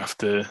Bianchi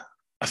after,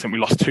 I think we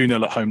lost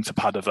 2-0 at home to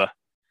Padova,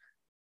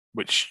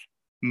 which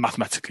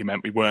mathematically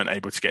meant we weren't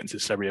able to get into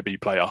the Serie B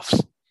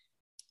playoffs.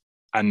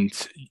 And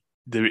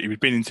he'd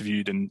been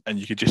interviewed, and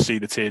you could just see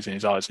the tears in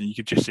his eyes, and you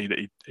could just see that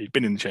he'd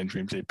been in the change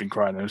rooms, he'd been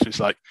crying. And it was just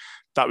like,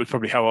 that was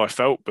probably how I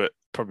felt, but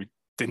probably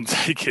didn't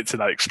take it to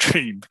that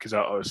extreme, because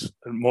I was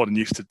more than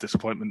used to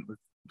disappointment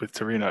with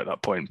Torino at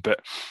that point. But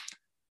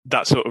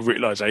that sort of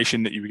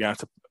realisation that you were going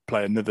to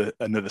play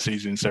another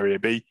season in Serie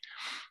B,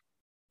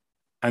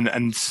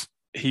 and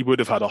he would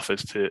have had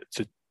offers to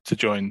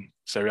join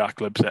Serie A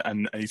clubs,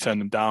 and he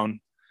turned them down.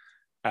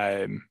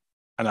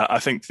 And I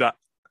think that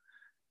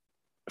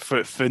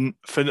for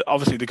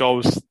obviously the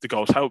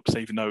goals helps,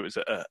 even though it was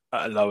at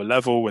a lower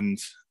level, and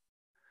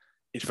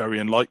it's very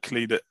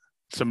unlikely that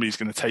somebody's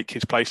going to take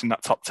his place in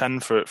that top 10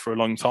 for a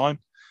long time.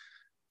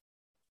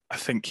 I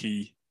think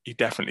he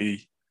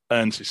definitely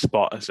earns his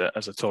spot as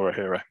a Toro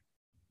hero.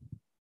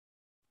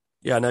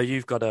 Yeah, no,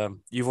 you've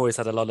always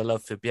had a lot of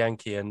love for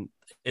Bianchi, and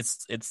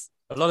it's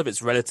a lot of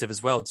it's relative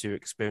as well to your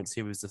experience.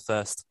 He was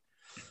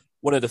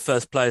one of the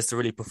first players to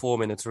really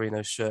perform in a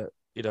Torino shirt,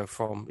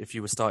 from if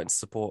you were starting to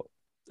support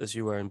as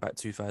you were in back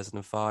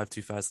 2005,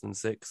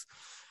 2006.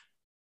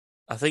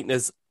 I think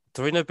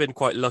Torino have been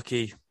quite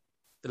lucky.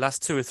 The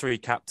last 2 or 3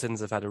 captains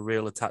have had a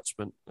real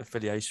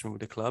affiliation with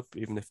the club,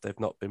 even if they've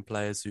not been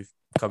players who've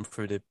come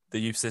through the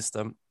youth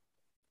system.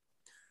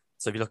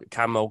 So if you look at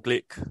Kamil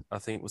Glick, I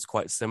think it was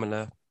quite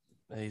similar.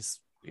 He's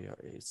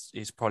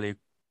probably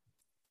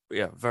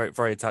very,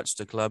 very attached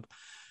to the club.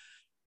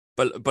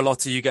 But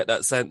Belotti, you get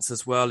that sense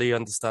as well. He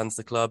understands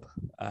the club,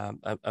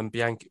 and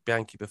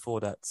Bianchi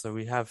before that. So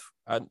we have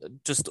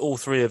just all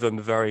 3 of them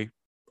are very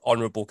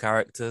honourable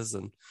characters,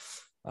 and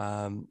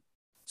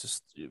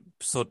just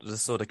the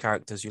sort of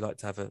characters you like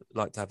to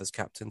have as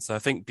captain. So I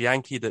think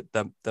Bianchi,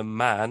 the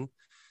man,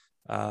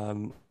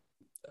 kind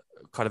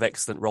of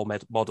excellent role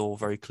model,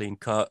 very clean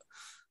cut,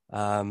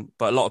 but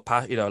a lot of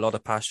passion, a lot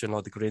of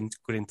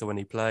grinta when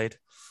he played.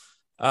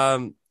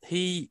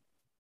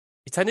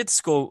 He tended to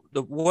score.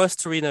 The worse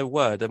Torino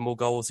were, the more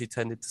goals he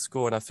tended to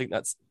score, and I think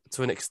that's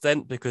to an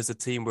extent because the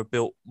team were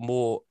built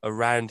more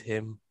around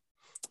him.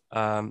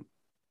 I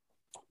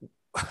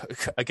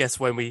guess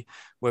when we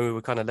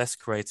were kind of less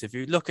creative,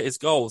 you look at his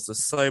goals.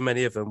 There's so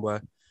many of them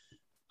were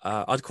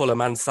I'd call them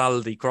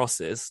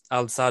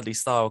Ansaldi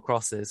style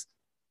crosses,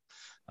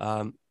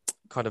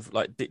 kind of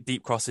like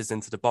deep crosses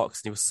into the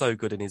box, and he was so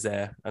good in his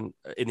air and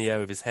in the air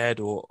with his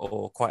head,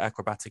 or quite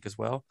acrobatic as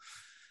well.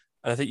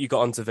 And I think you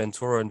got onto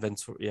Ventura, and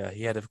Ventura,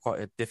 he had quite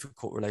a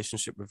difficult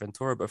relationship with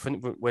Ventura. But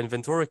when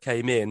Ventura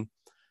came in,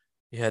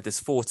 he had this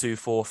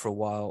 4-2-4 for a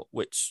while,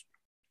 which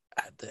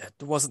there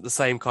wasn't the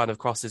same kind of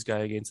crosses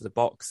going into the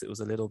box. It was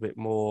a little bit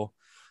more,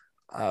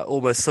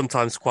 almost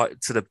sometimes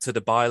quite to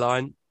the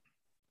byline,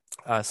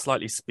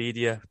 slightly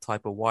speedier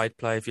type of wide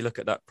play. If you look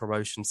at that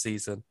promotion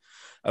season,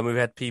 and we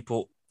had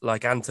people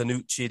like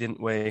Antonucci,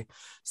 didn't we?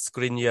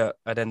 Skriniar,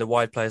 and then the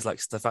wide players like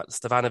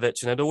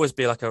Stevanovic, and it'd always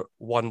be like a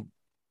one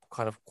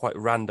kind of quite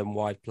random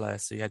wide player.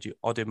 So you had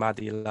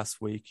Odumadi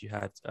last week, you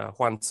had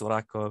Juan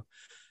Soraco,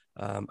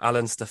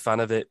 Alan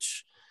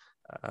Stefanovic.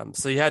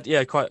 So you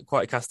had quite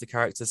a cast of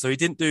characters. So he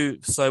didn't do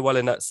so well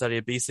in that Serie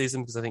B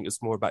season because I think it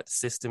was more about the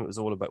system. It was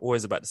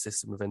always about the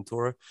system of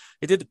Ventura.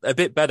 He did a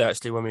bit better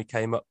actually when we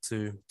came up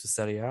to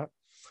Serie A.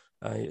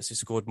 He actually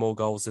scored more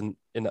goals in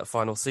that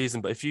final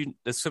season. But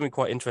there's something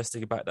quite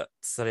interesting about that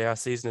Serie A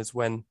season is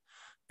when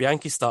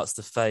Bianchi starts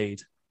to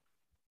fade.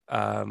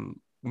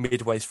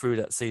 Midway through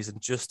that season,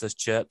 just as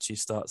Cerci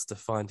starts to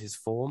find his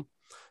form,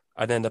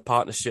 and then the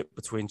partnership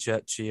between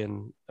Cerci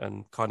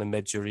and kind of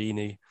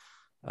Meggiorini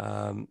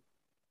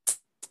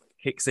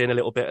kicks in a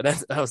little bit. And then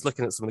I was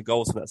looking at some of the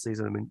goals from that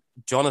season. I mean,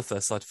 Jonathan,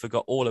 I'd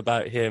forgot all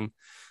about him,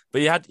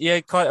 but he had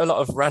quite a lot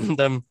of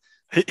random.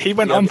 He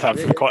went on to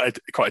have quite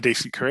a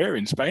decent career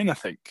in Spain, I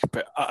think.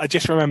 But I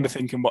just remember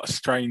thinking, what a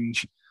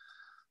strange.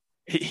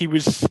 He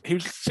was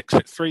 6'3",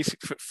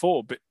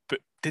 6'4", but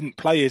didn't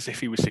play as if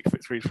he was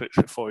 6'3",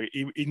 6'4".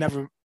 He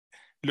never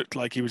looked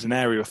like he was an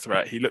aerial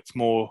threat. He looked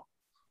more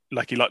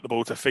like he liked the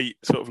ball to feet,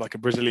 sort of like a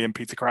Brazilian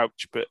Peter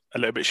Crouch, but a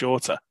little bit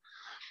shorter.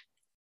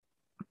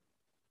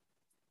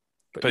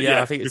 But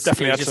I think we've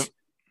definitely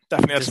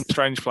had some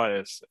strange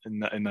players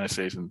in those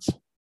seasons.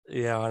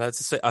 Yeah, and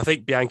I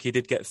think Bianchi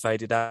did get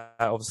faded out.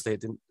 Obviously,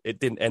 it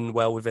didn't end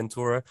well with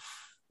Ventura.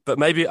 But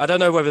maybe, I don't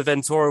know whether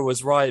Ventura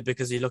was right,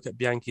 because you look at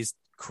Bianchi's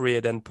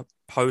career then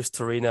post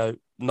Torino,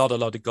 not a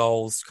lot of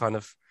goals, kind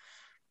of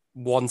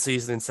one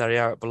season in Serie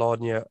A at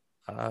Bologna,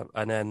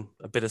 and then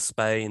a bit of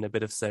Spain, a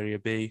bit of Serie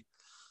B.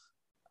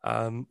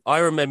 I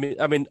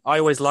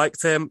always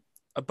liked him,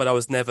 but I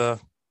was never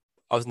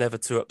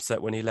too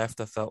upset when he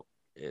left. I felt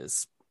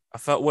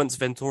once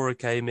Ventura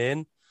came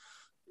in,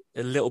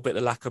 a little bit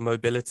of lack of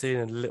mobility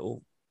and a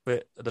little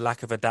bit of the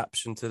lack of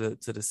adaptation to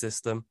the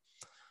system.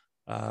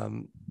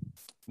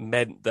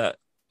 Meant that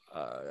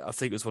I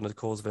think it was one of the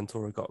calls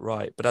Ventura got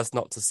right, but that's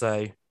not to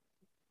say,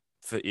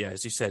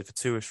 as you said, for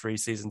 2 or 3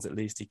 seasons at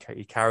least,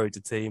 he carried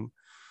the team.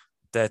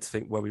 Dare to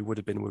think where we would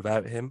have been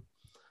without him.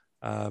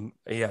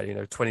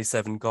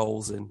 27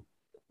 goals in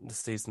the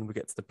season we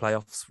get to the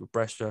playoffs with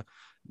Brescia,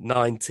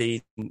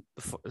 19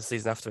 the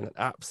season after, an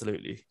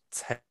absolutely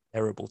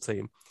terrible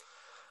team.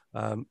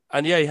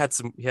 He had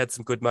some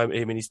good moments.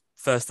 I mean, he's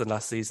first and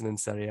last season in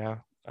Serie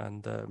A,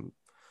 and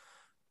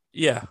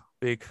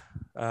big.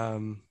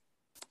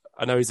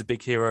 I know he's a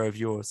big hero of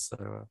yours.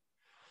 So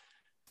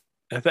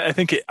I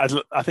think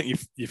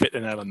you've hit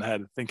the nail on the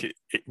head. I think it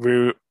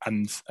grew,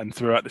 and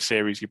throughout the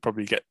series, you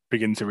probably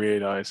begin to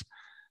realise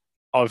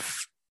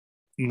I've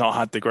not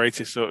had the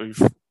greatest sort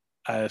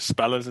of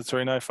spell as a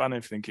Torino fan.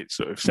 I think it's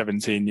sort of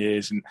 17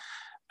 years, and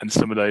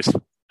some of those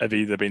have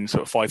either been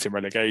sort of fighting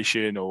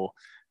relegation or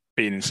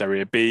being in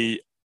Serie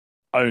B.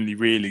 Only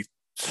really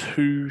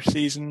 2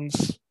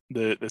 seasons,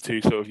 the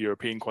 2 sort of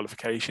European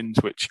qualifications,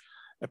 which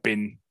have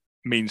been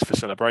means for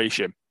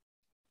celebration.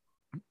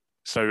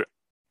 So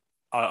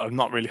I've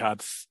not really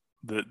had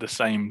the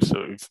same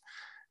sort of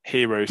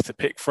heroes to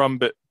pick from,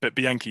 but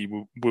Bianchi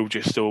will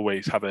just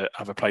always have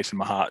a place in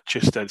my heart,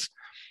 just as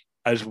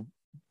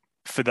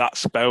for that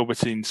spell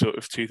between sort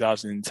of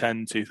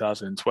 2010,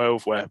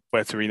 2012, where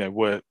Torino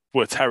were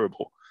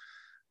terrible.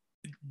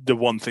 The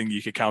one thing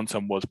you could count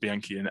on was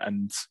Bianchi,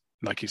 and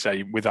like you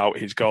say, without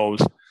his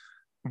goals,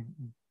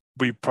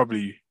 we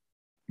probably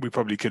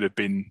could have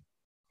been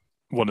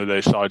one of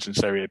those sides in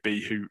Serie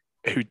B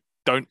who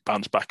don't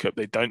bounce back up.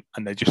 They don't,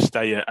 and they just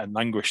stay and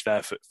languish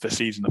there for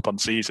season upon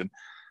season.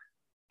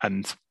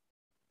 And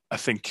I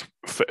think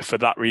for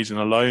that reason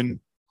alone,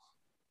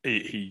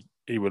 he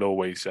would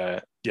always,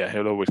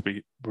 he'll always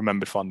be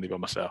remembered fondly by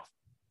myself.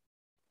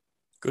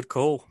 Good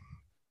call.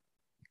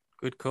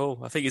 I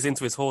think he's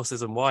into his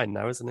horses and wine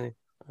now, isn't he?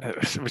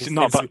 Which is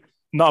not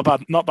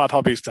bad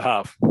hobbies to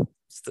have.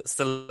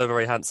 Still a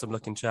very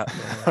handsome-looking chap.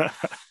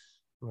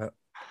 Well,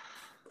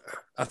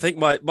 I think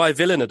my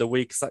villain of the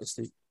week is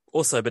actually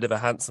also a bit of a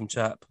handsome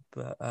chap,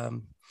 but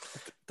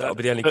that'll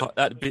be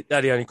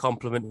the only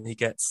compliment he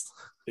gets.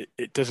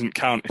 It doesn't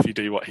count if you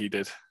do what he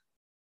did.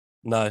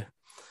 No,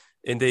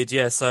 indeed,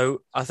 yeah.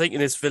 So I think in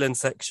this villain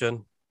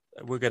section,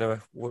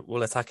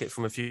 we'll attack it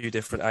from a few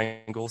different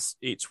angles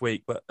each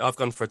week. But I've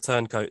gone for a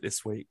turncoat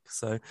this week.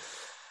 So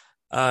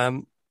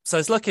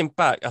it's looking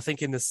back. I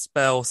think in the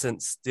spell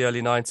since the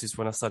early 90s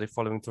when I started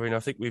following Torino,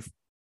 I think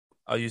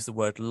I use the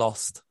word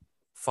lost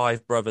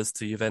 5 brothers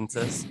to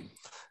Juventus.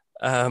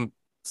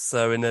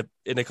 So in the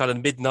kind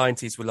of mid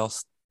 90s, we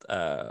lost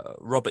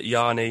Robert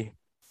Ianni,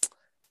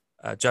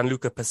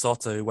 Gianluca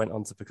Pesotto, who went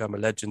on to become a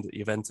legend at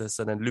Juventus,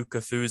 and then Luca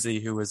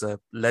Fusi, who was a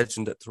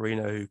legend at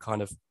Torino, who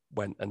kind of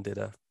went and did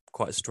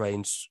quite a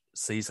strange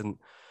season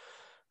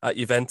at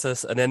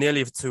Juventus. And then the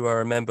only 2 I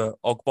remember,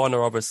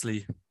 Ogbonna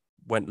obviously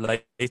went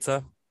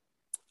later.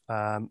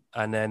 And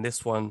then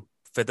this one,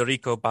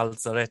 Federico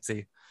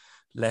Balzaretti,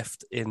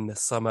 left in the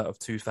summer of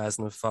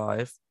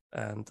 2005.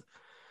 And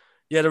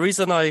yeah, the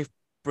reason I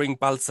bring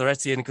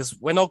Balzaretti in, because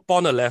when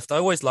Ogbonna left, I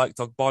always liked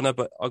Ogbonna,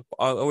 but I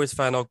always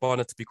found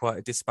Ogbonna to be quite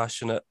a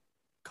dispassionate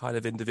kind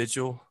of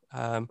individual.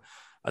 I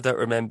don't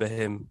remember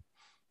him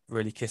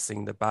really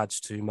kissing the badge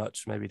too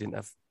much. Maybe he didn't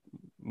have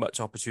much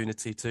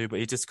opportunity to, but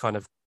he just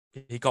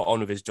he got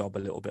on with his job a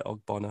little bit,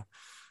 Ogbonna.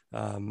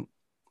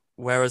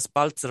 Whereas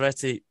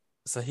Balzaretti,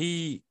 so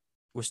he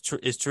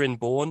is Turin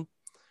born,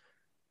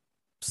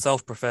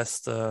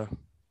 self-professed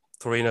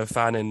Torino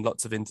fan in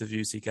lots of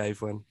interviews he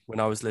gave when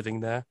I was living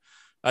there.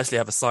 I actually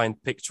have a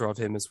signed picture of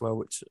him as well,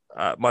 which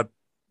my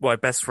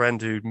best friend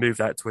who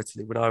moved out to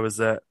Italy when I was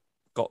there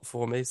got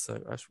for me.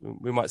 So actually,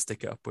 we might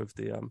stick it up with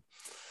the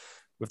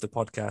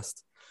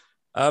podcast.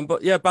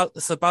 But yeah,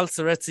 so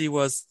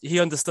Balzaretti he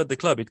understood the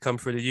club. He'd come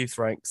through the youth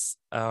ranks.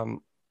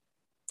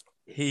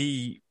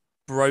 He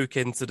broke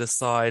into the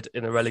side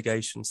in a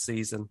relegation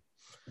season,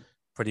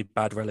 pretty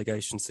bad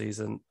relegation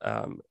season,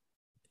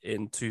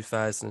 in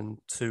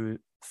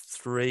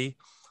 2002-03.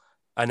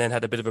 And then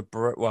had a bit of I'd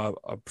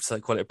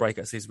call it a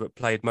breakout season, but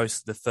played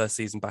most of the first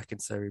season back in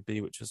Serie B,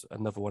 which was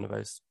another one of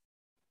those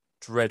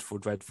dreadful,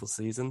 dreadful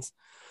seasons.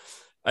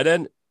 And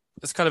then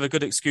it's kind of a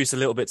good excuse a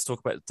little bit to talk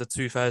about the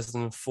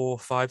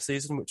 2004-05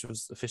 season, which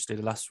was officially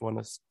the last one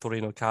as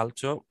Torino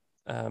Calcio,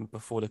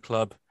 before the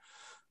club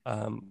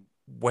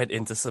went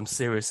into some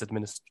serious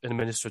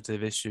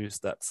administrative issues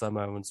that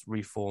summer and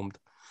reformed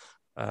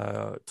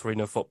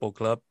Torino Football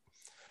Club.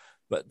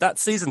 But that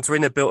season,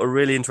 Torino built a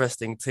really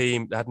interesting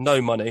team. They had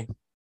no money,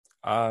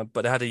 but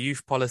they had a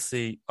youth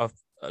policy of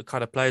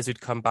kind of players who'd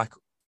come back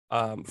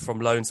from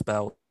loan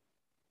spell.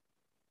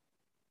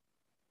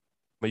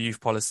 A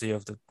youth policy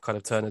of the kind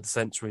of turn of the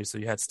century. So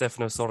you had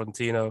Stefano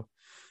Sorrentino,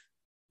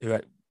 who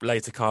had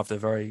later carved a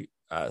very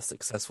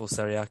successful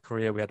Serie A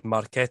career. We had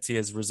Marchetti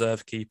as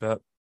reserve keeper.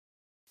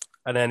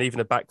 And then even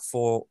the back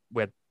 4,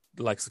 we had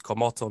the likes of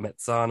Comotto,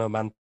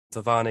 Mezzano,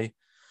 Mantovani.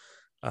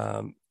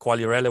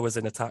 Quagliarella was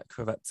in attack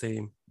for that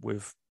team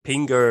with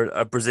Pinga,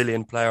 a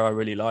Brazilian player I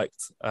really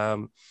liked.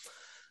 And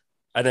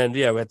then, we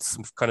had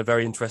some kind of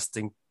very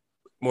interesting,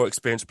 more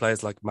experienced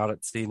players like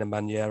Marazzina,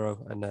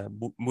 Maniero, and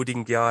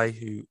Mudingai,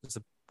 who was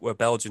a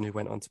Belgian who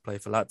went on to play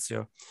for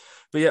Lazio.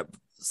 But yeah,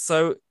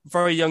 so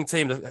very young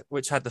team,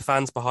 which had the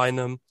fans behind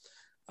them.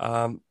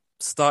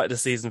 Started the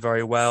season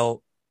very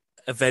well.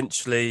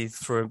 Eventually,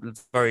 through a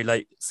very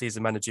late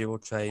season managerial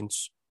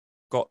change,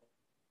 got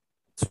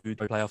to the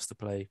playoffs to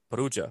play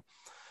Perugia.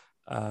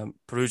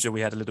 Perugia, we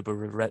had a little bit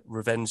of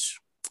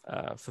revenge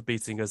for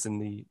beating us in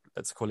the,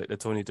 let's call it the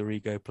Tony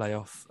Dorigo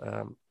playoff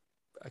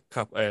a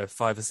couple,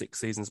 5 or 6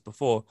 seasons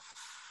before.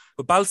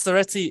 But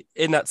Balzaretti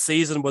in that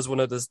season was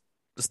one of the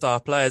star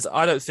players.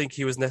 I don't think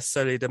he was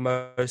necessarily the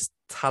most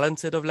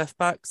talented of left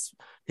backs.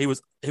 He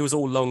was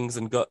all lungs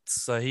and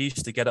guts. So he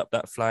used to get up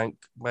that flank,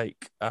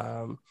 make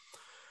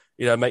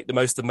make the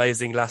most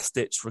amazing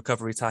last-ditch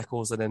recovery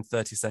tackles, and then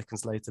 30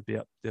 seconds later be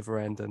up the other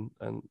end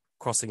and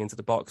crossing into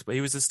the box. But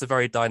he was just a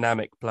very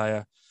dynamic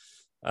player.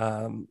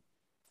 I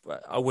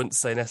wouldn't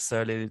say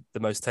necessarily the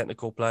most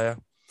technical player,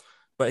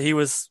 but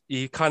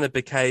he kind of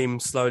became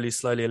slowly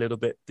a little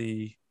bit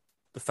the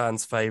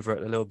fans'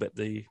 favourite, a little bit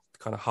the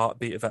kind of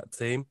heartbeat of that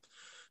team.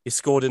 He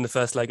scored in the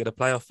first leg of the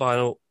playoff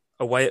final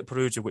away at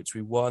Perugia, which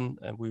we won,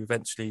 and we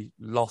eventually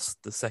lost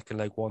the second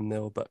leg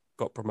 1-0, but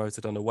got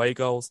promoted on away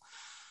goals.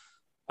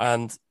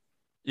 And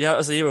yeah, it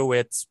was a year where we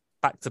had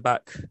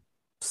back-to-back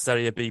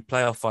Serie B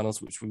playoff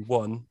finals, which we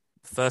won.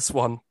 First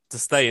one to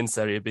stay in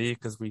Serie B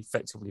because we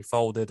effectively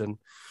folded and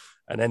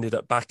ended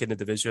up back in the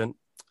division.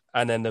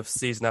 And then the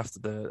season after,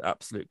 the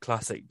absolute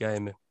classic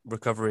game,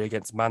 recovery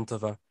against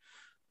Mantova,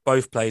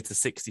 both played to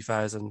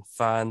 60,000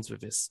 fans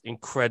with this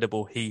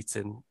incredible heat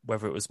in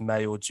whether it was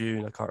May or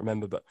June, I can't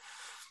remember, but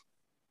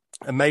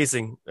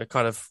amazing,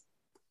 kind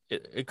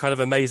of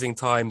amazing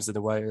times in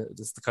a way.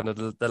 Just the kind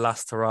of the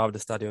last hurrah of the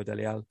Stadio delle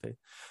Alpi.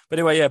 But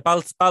anyway, yeah,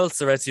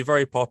 Balzaretti,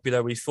 very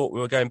popular. We thought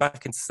we were going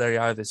back into Serie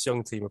A, this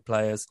young team of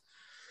players.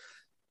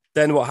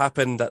 Then what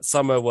happened that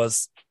summer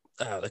was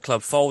the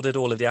club folded,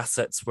 all of the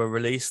assets were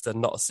released,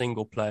 and not a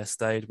single player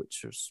stayed,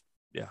 which was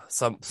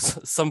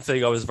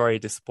something I was very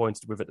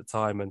disappointed with at the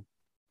time. And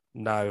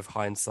now, with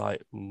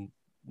hindsight and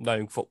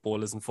knowing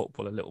footballers and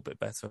football a little bit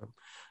better, a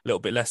little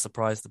bit less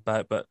surprised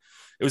about. But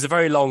it was a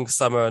very long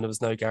summer, and there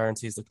was no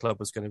guarantees the club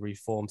was going to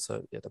reform.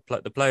 So yeah,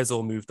 the players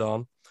all moved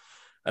on,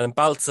 and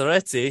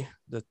Balzaretti,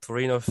 the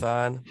Torino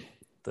fan,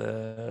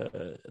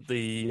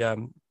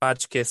 the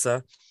badge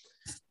kisser,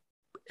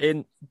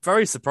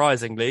 very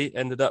surprisingly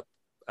ended up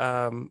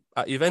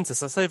at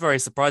Juventus. I say very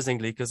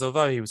surprisingly because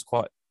although he was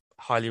quite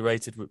highly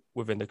rated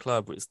within the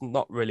club, it's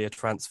not really a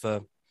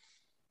transfer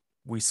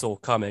we saw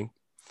coming.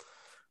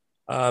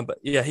 But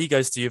yeah, he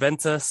goes to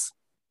Juventus,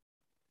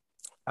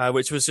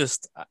 which was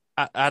just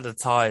at a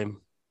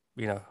time,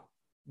 we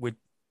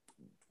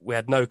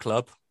had no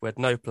club, we had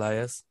no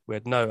players, we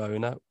had no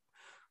owner,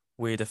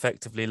 we'd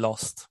effectively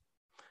lost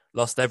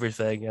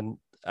everything,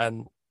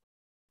 and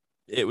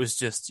it was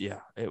just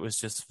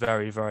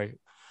very, very,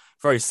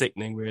 very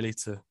sickening, really,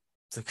 to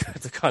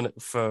kind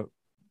of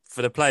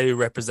for the player who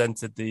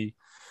represented the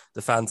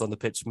fans on the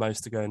pitch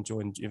most to go and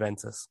join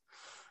Juventus.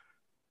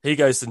 He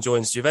goes and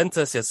joins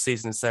Juventus. He has a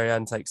season in Serie A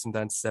and takes him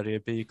down to Serie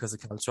B because of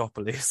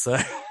Calciopoli. So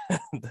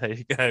there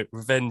you go.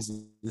 Revenge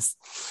is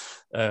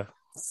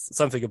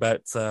something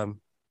about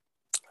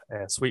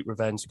sweet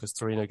revenge, because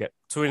Torino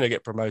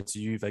get promoted,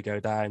 Juve go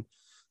down,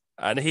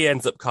 and he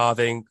ends up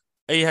carving.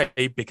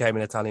 He became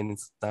an Italian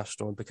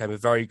international and became a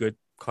very good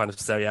kind of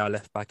Serie A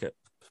left back,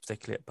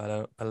 particularly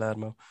at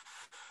Palermo.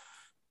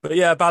 But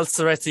yeah,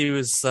 Balzaretti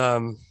was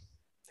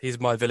he's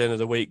my villain of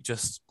the week,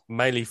 just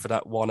mainly for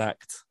that one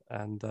act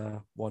and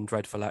one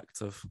dreadful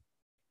act of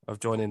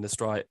joining the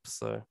stripes.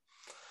 So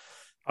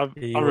I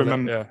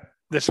remember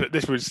this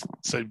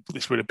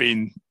would have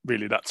been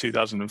really that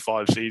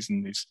 2005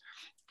 season is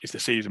the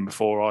season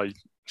before I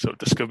sort of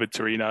discovered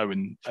Torino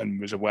and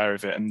was aware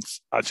of it, and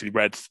actually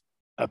read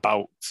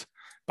about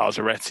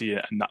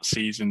Balzaretti and that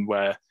season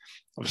where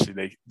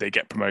obviously they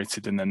get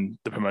promoted and then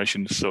the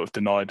promotion is sort of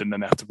denied and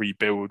then they have to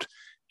rebuild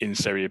in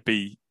Serie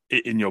B,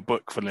 in your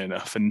book, funnily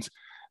enough. And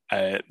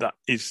that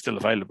is still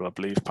available, I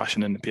believe,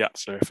 Passion in the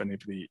Piazza, if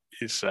anybody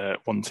is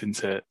wanting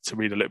to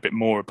read a little bit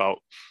more about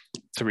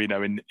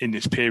Torino in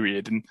this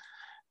period.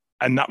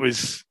 And that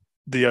was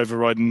the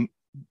overriding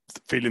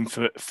feeling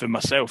for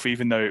myself,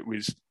 even though it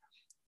was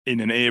in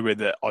an era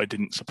that I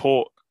didn't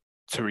support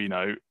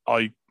Torino.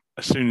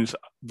 As soon as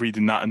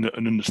reading that and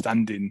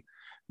understanding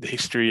the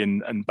history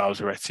and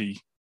Balzaretti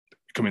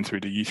coming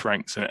through the youth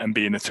ranks and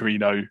being a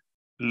Torino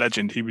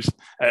legend, he was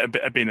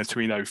being a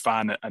Torino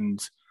fan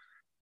and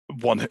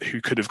one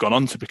who could have gone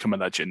on to become a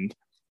legend.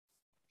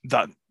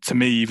 That, to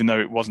me, even though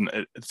it wasn't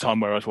at the time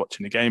where I was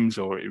watching the games,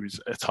 or it was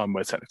a time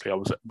where technically I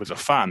was a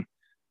fan,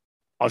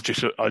 I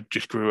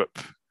just grew up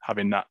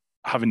having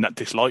that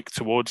dislike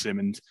towards him,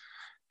 and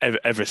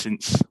ever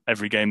since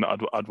every game that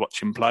I'd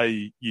watch him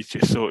play, you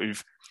just sort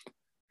of,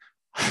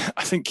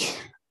 I think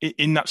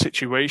in that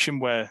situation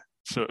where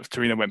sort of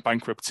Torino went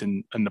bankrupt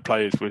and the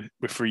players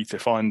were free to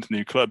find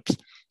new clubs,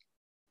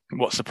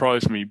 what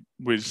surprised me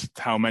was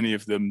how many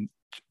of them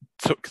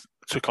took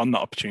on that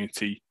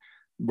opportunity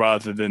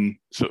rather than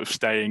sort of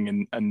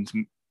staying and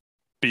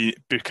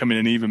becoming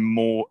an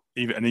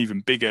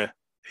even bigger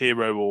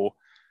hero or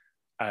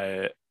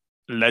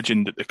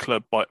legend at the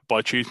club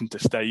by choosing to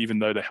stay, even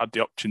though they had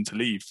the option to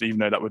leave, even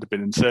though that would have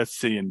been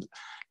uncertainty. And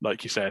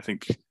like you say, I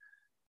think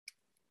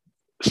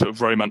sort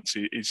of romance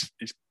is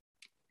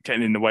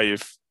getting in the way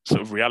of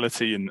sort of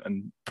reality,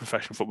 and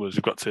professional footballers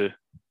have got to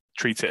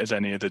treat it as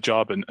any other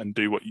job and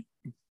do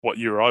what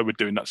you or I would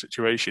do in that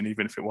situation,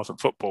 even if it wasn't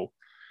football.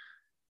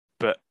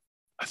 But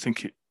I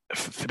think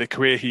for the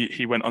career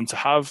he went on to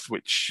have,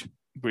 which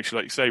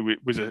like you say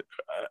was a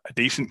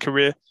decent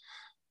career,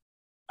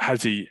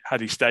 had he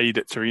stayed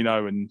at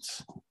Torino and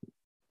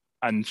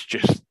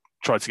just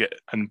tried to get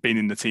and been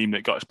in the team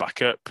that got us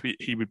back up,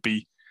 he would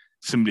be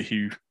somebody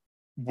who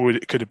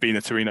could have been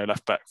a Torino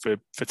left back for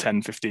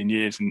 10, 15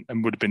 years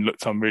and would have been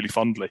looked on really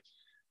fondly.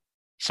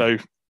 So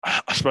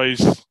I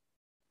suppose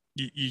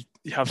you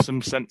have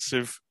some sense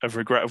of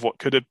regret of what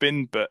could have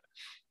been, but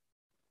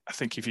I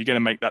think if you're going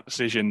to make that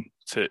decision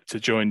to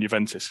join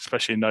Juventus,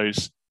 especially in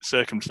those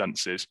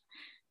circumstances,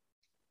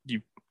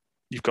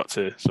 you've got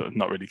to sort of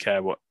not really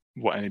care what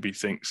anybody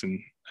thinks, and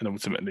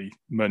ultimately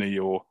money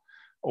or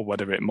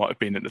whatever it might have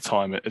been at the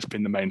time, it has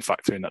been the main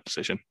factor in that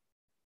decision.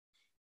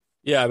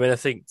 Yeah, I mean, I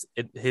think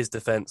his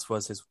defence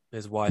was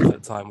his wife at the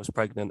time was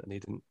pregnant, and he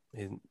didn't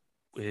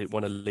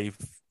want to leave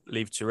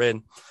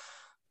Turin.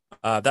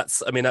 That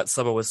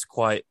summer was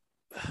quite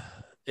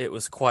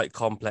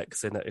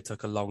complex in that it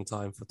took a long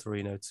time for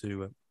Torino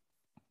to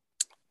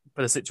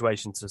for the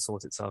situation to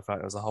sort itself out.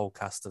 There was a whole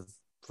cast of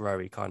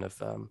very kind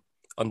of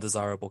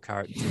undesirable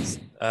characters,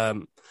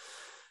 kind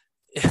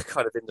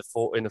of in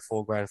the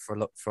foreground for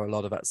a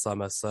lot of that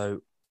summer. So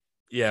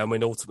yeah, I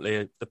mean,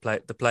 ultimately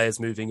the players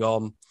moving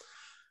on,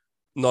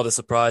 not a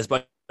surprise.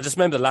 But I just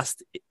remember the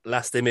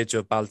last image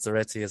of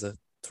Balzaretti as a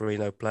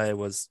Torino player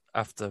was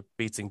after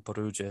beating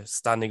Perugia,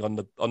 standing on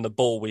the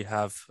ball we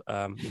have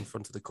in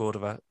front of the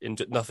Cordova, in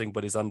nothing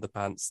but his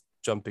underpants,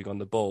 jumping on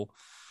the ball,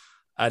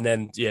 and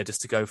then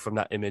just to go from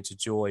that image of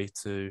joy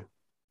to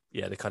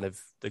the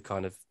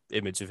kind of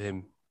image of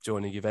him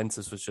joining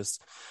Juventus was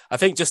just, I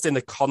think, just in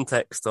the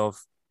context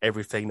of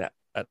everything that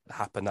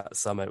happened that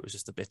summer, it was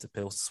just a bitter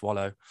pill to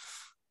swallow.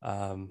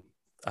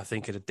 I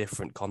think in a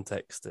different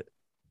context,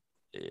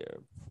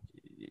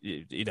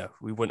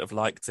 we wouldn't have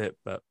liked it,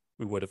 but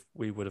we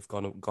would have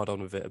got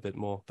on with it a bit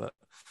more. But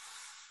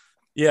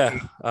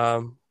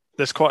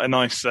there's quite a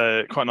nice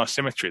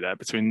symmetry there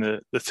between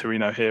the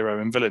Torino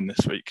hero and villain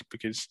this week,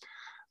 because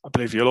I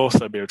believe you'll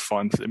also be able to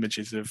find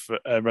images of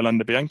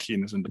Rolando Bianchi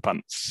in his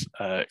underpants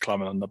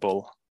climbing on the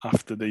ball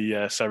after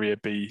the Serie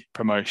B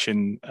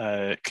promotion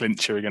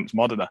clincher against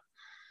Modena.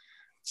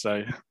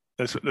 So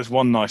there's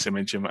one nice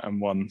image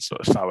and one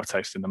sort of sour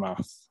taste in the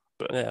mouth.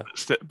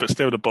 But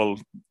still, the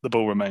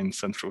ball remains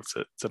central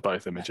to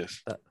both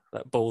images.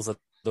 That ball's had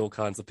all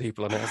kinds of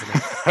people on it, hasn't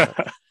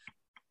it?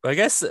 But I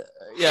guess, a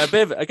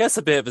bit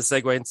of a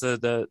segue into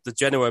the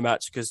Genoa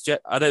match, because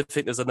I don't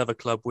think there's another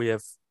club we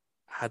have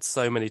had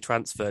so many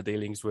transfer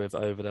dealings with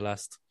over the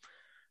last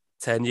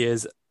 10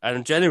 years.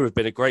 And Genoa have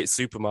been a great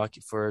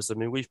supermarket for us. I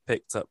mean, we've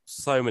picked up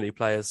so many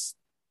players,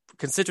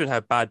 considering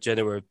how bad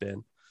Genoa have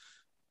been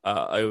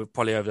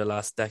probably over the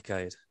last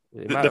decade.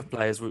 The amount of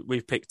players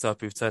we've picked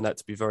up who've turned out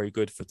to be very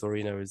good for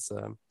Torino is...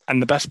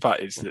 And the best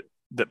part is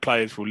that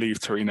players will leave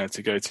Torino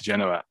to go to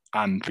Genoa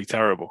and be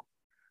terrible.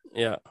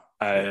 Yeah.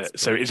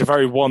 So it's a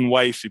very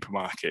one-way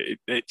supermarket.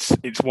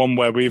 It's one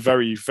where we're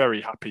very, very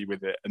happy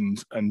with it,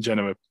 and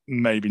Genoa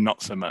maybe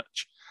not so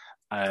much.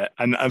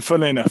 And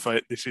funnily enough,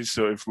 this is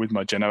sort of with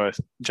my Genoa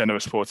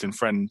sporting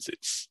friends.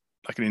 It's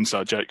like an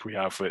inside joke we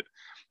have with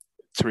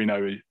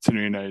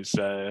Torino's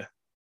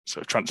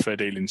sort of transfer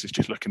dealings is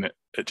just looking at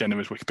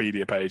Genoa's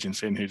Wikipedia page and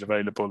seeing who's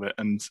available.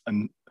 And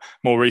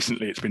more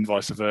recently, it's been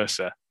vice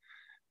versa.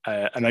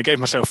 And I gave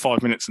myself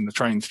 5 minutes on the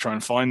train to try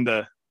and find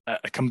a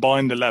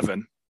combined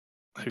 11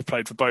 who've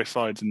played for both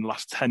sides in the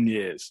last 10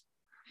 years.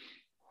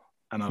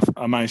 And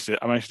I managed to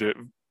do it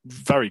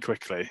very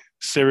quickly.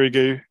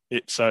 Sirigu,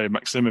 Itzo,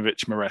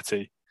 Maximovic,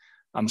 Moretti,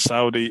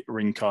 Ansaldi,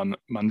 Rincon,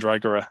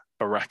 Mandragora,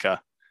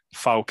 Barreca,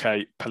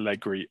 Falque,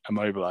 Pellegri,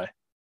 Immobile.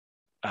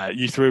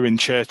 You threw in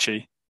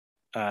Churchy,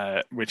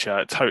 which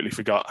I totally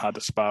forgot had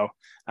a spell,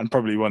 and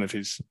probably one of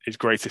his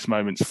greatest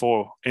moments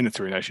in the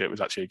Torino shirt was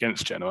actually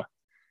against Genoa.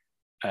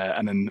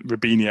 And then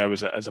Rubinho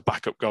as a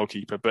backup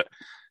goalkeeper. But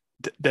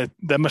there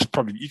must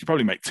probably, you could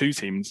probably make two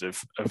teams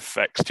of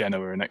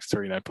ex-Genoa and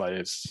ex-Torino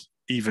players,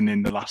 even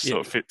in the last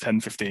sort of 10,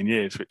 15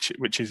 years,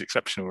 which is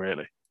exceptional,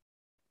 really.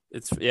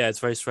 It's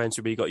very strange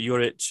to be. You got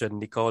Juric and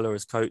Nicola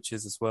as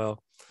coaches as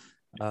well.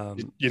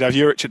 You'd have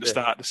Juric at the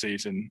start of the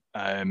season,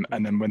 and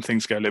then when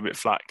things go a little bit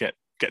flat, get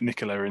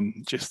Nicola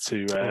in just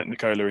to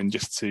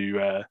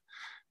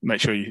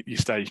make sure you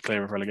stay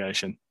clear of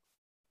relegation.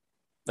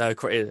 No,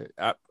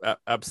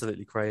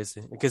 absolutely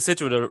crazy. And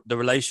considering the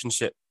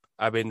relationship,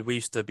 I mean, we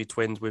used to be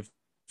twins with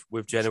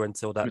Genoa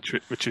until that,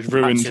 which is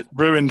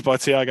ruined by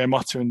Thiago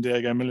Motta and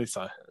Diego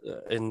Milito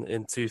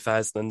in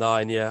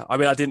 2009. Yeah, I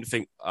mean, I didn't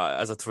think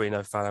as a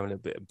Torino fan, I'm a little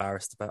bit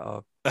embarrassed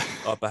about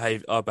our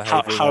behavior.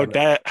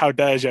 How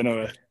dare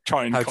Genoa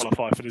try and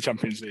qualify for the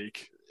Champions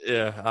League?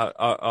 Yeah,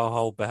 our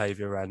whole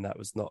behaviour around that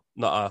was not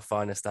our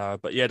finest hour.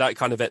 But yeah, that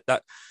kind of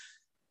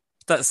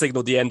that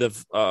signalled the end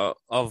of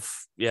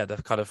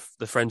the kind of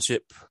the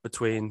friendship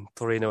between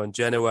Torino and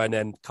Genoa, and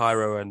then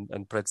Cairo and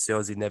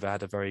Preziosi never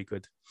had a very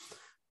good,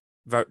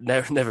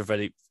 never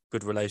very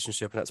good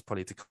relationship, and that's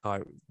probably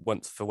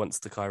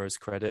to Cairo's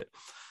credit.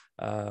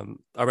 I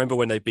remember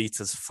when they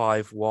beat us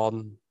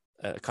 5-1,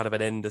 kind of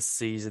an end of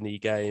season-y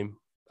game,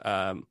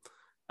 and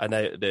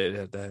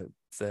they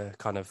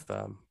kind of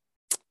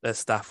their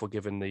staff were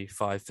given the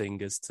five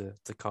fingers to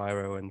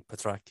Cairo and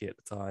Petracchi at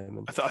the time.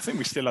 And I think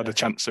we still had a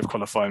chance of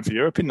qualifying for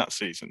Europe in that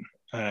season,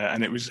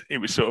 and it was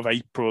sort of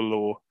April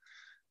or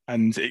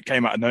and it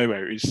came out of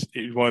nowhere. It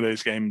was one of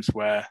those games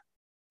where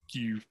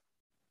you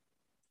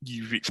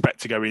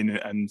expect to go in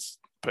and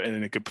put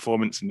in a good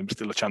performance, and there was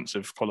still a chance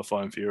of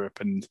qualifying for Europe.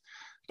 And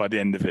by the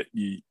end of it,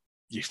 you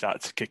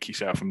start to kick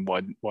yourself. And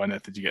why on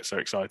earth did you get so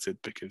excited?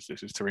 Because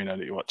this is Torino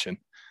that you're watching,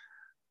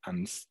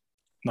 and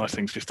nice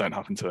things just don't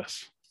happen to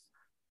us.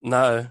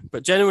 No,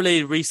 but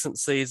generally, recent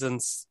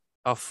seasons,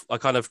 our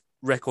kind of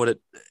record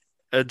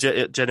at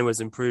Genoa's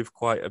improved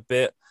quite a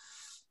bit.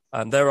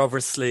 And they're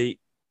obviously,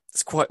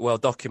 it's quite well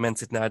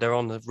documented now. They're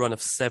on a run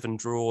of 7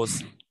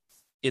 draws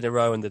in a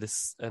row under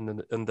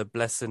the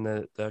blessing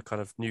the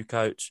kind of new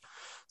coach.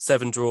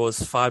 7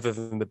 draws, 5 of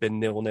them have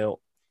been 0-0.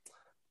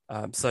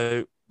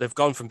 So they've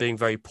gone from being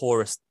very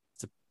porous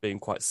to being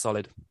quite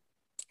solid,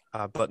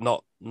 but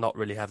not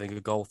really having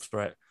a goal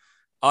threat.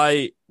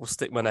 I will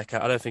stick my neck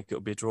out. I don't think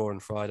it'll be a draw on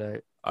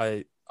Friday.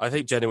 I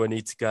think Genoa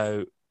need to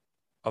go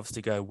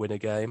win a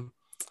game.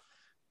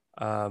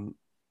 And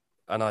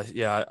I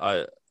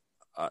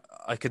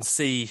can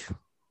see.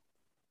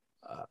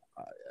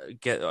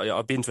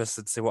 I'd be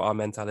interested to see what our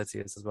mentality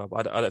is as well.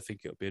 But I don't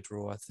think it'll be a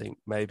draw. I think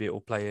maybe it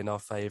will play in our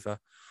favour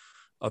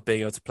of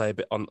being able to play a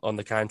bit on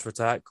the counter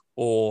attack,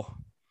 or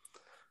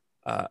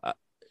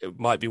it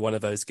might be one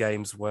of those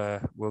games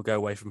where we'll go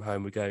away from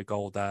home, we go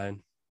goal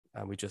down,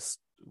 and we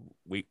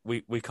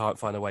can't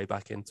find a way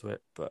back into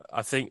it. But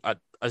I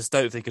just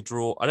don't think a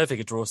draw. I don't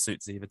think a draw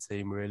suits either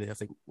team really. I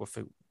think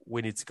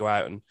we need to go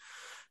out, and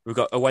we've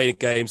got away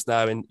games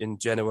now in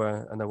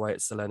Genoa and away at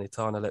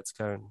Salernitana. Let's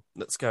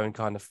go and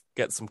kind of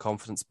get some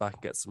confidence back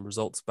and get some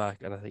results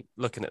back. And I think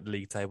looking at the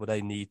league table,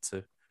 they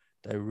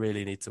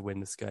really need to win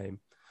this game.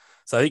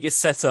 So I think it's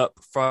set up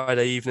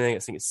Friday evening. I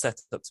think it's set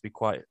up to be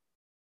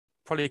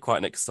probably quite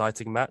an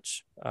exciting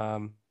match.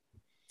 I'm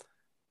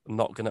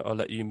not going to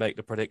let you make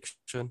the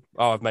prediction.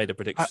 Oh, I've made a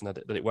prediction that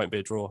it won't be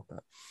a draw.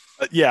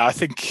 Yeah, I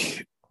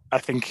think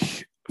 5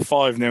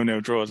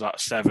 0-0 draws out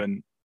of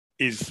 7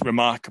 is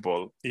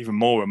remarkable, even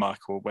more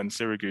remarkable when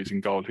Sirigu's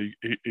in goal, who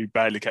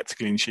barely kept a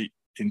clean sheet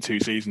in 2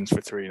 seasons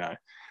for Torino.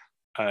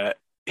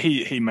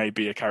 He may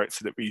be a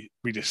character that we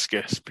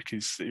discuss,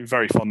 because he was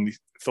very fondly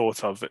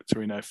thought of at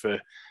Torino for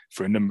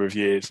a number of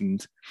years,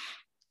 and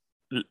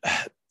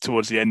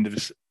towards the end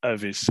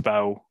of his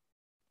spell,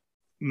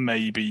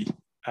 maybe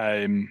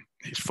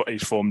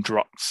his form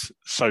dropped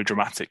so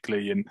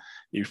dramatically, and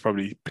he was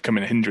probably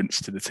becoming a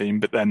hindrance to the team.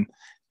 But then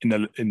in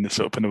the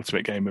sort of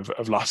penultimate game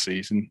of last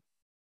season,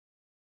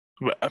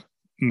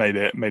 made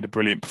a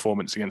brilliant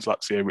performance against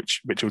Lazio,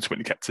 which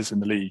ultimately kept us in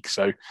the league.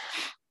 So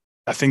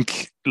I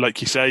think,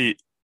 like you say,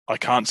 I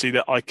can't see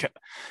that.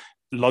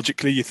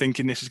 Logically, you're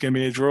thinking this is going to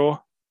be a draw,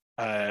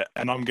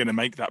 and I'm going to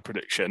make that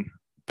prediction.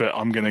 But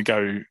I'm going to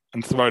go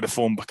and throw the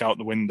form book out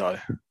the window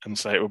and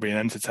say it will be an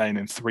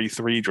entertaining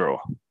 3-3 draw.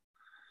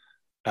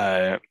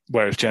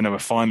 Whereas Genoa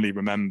finally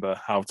remember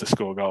how to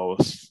score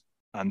goals,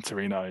 and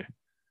Torino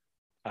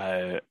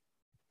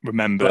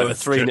remember blow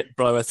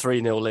a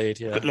 3-0 lead.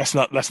 Yeah, let's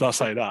not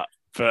say that.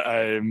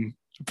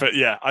 But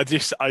yeah, I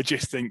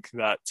just think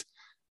that,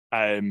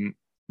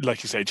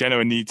 like you say,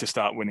 Genoa need to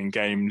start winning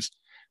games.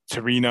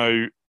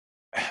 Torino,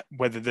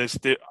 whether there's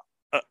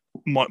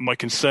my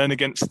concern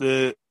against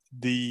the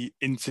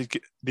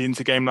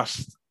Inter game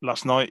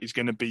last night is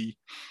going to be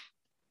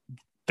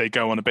they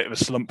go on a bit of a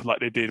slump like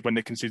they did when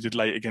they conceded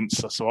late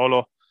against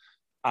Sassuolo,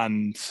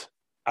 and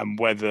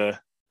whether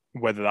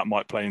that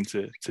might play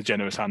into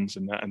Genoa's hands,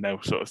 and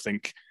they'll sort of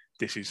think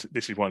this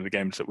is one of the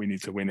games that we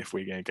need to win if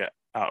we're going to get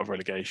out of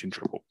relegation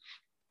trouble.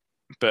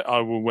 But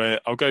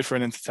I'll go for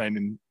an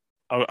entertaining.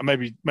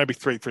 Maybe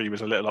 3-3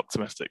 was a little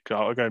optimistic.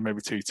 I'll go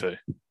maybe 2-2.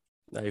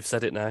 No, you've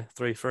said it now.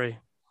 3-3.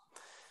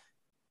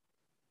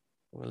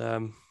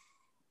 Well,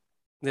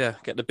 yeah,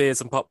 get the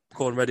beers and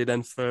popcorn ready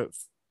then for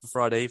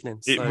Friday evening.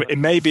 So. It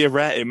may be a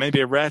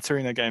rare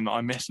Torino game that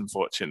I miss,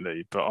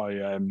 unfortunately, but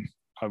I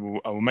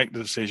will make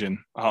the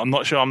decision. I'm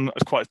not sure I'm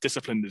quite as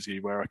disciplined as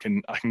you, where I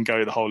can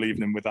go the whole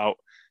evening without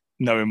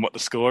knowing what the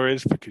score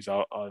is, because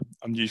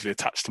I'm usually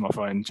attached to my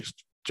phone,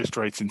 just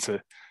waiting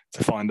to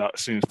find out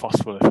as soon as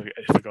possible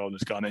if a goal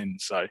has gone in.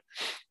 So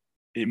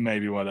it may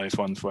be one of those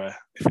ones where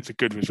if it's a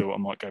good result, I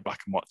might go back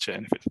and watch it,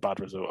 and if it's a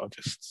bad result, I'll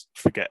just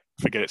forget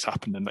it's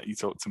happened and let you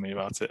talk to me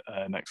about it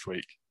next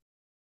week.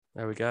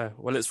 There we go.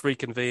 Well, let's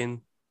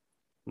reconvene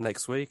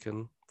next week,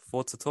 and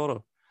Forza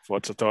Toro.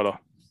 Forza Toro.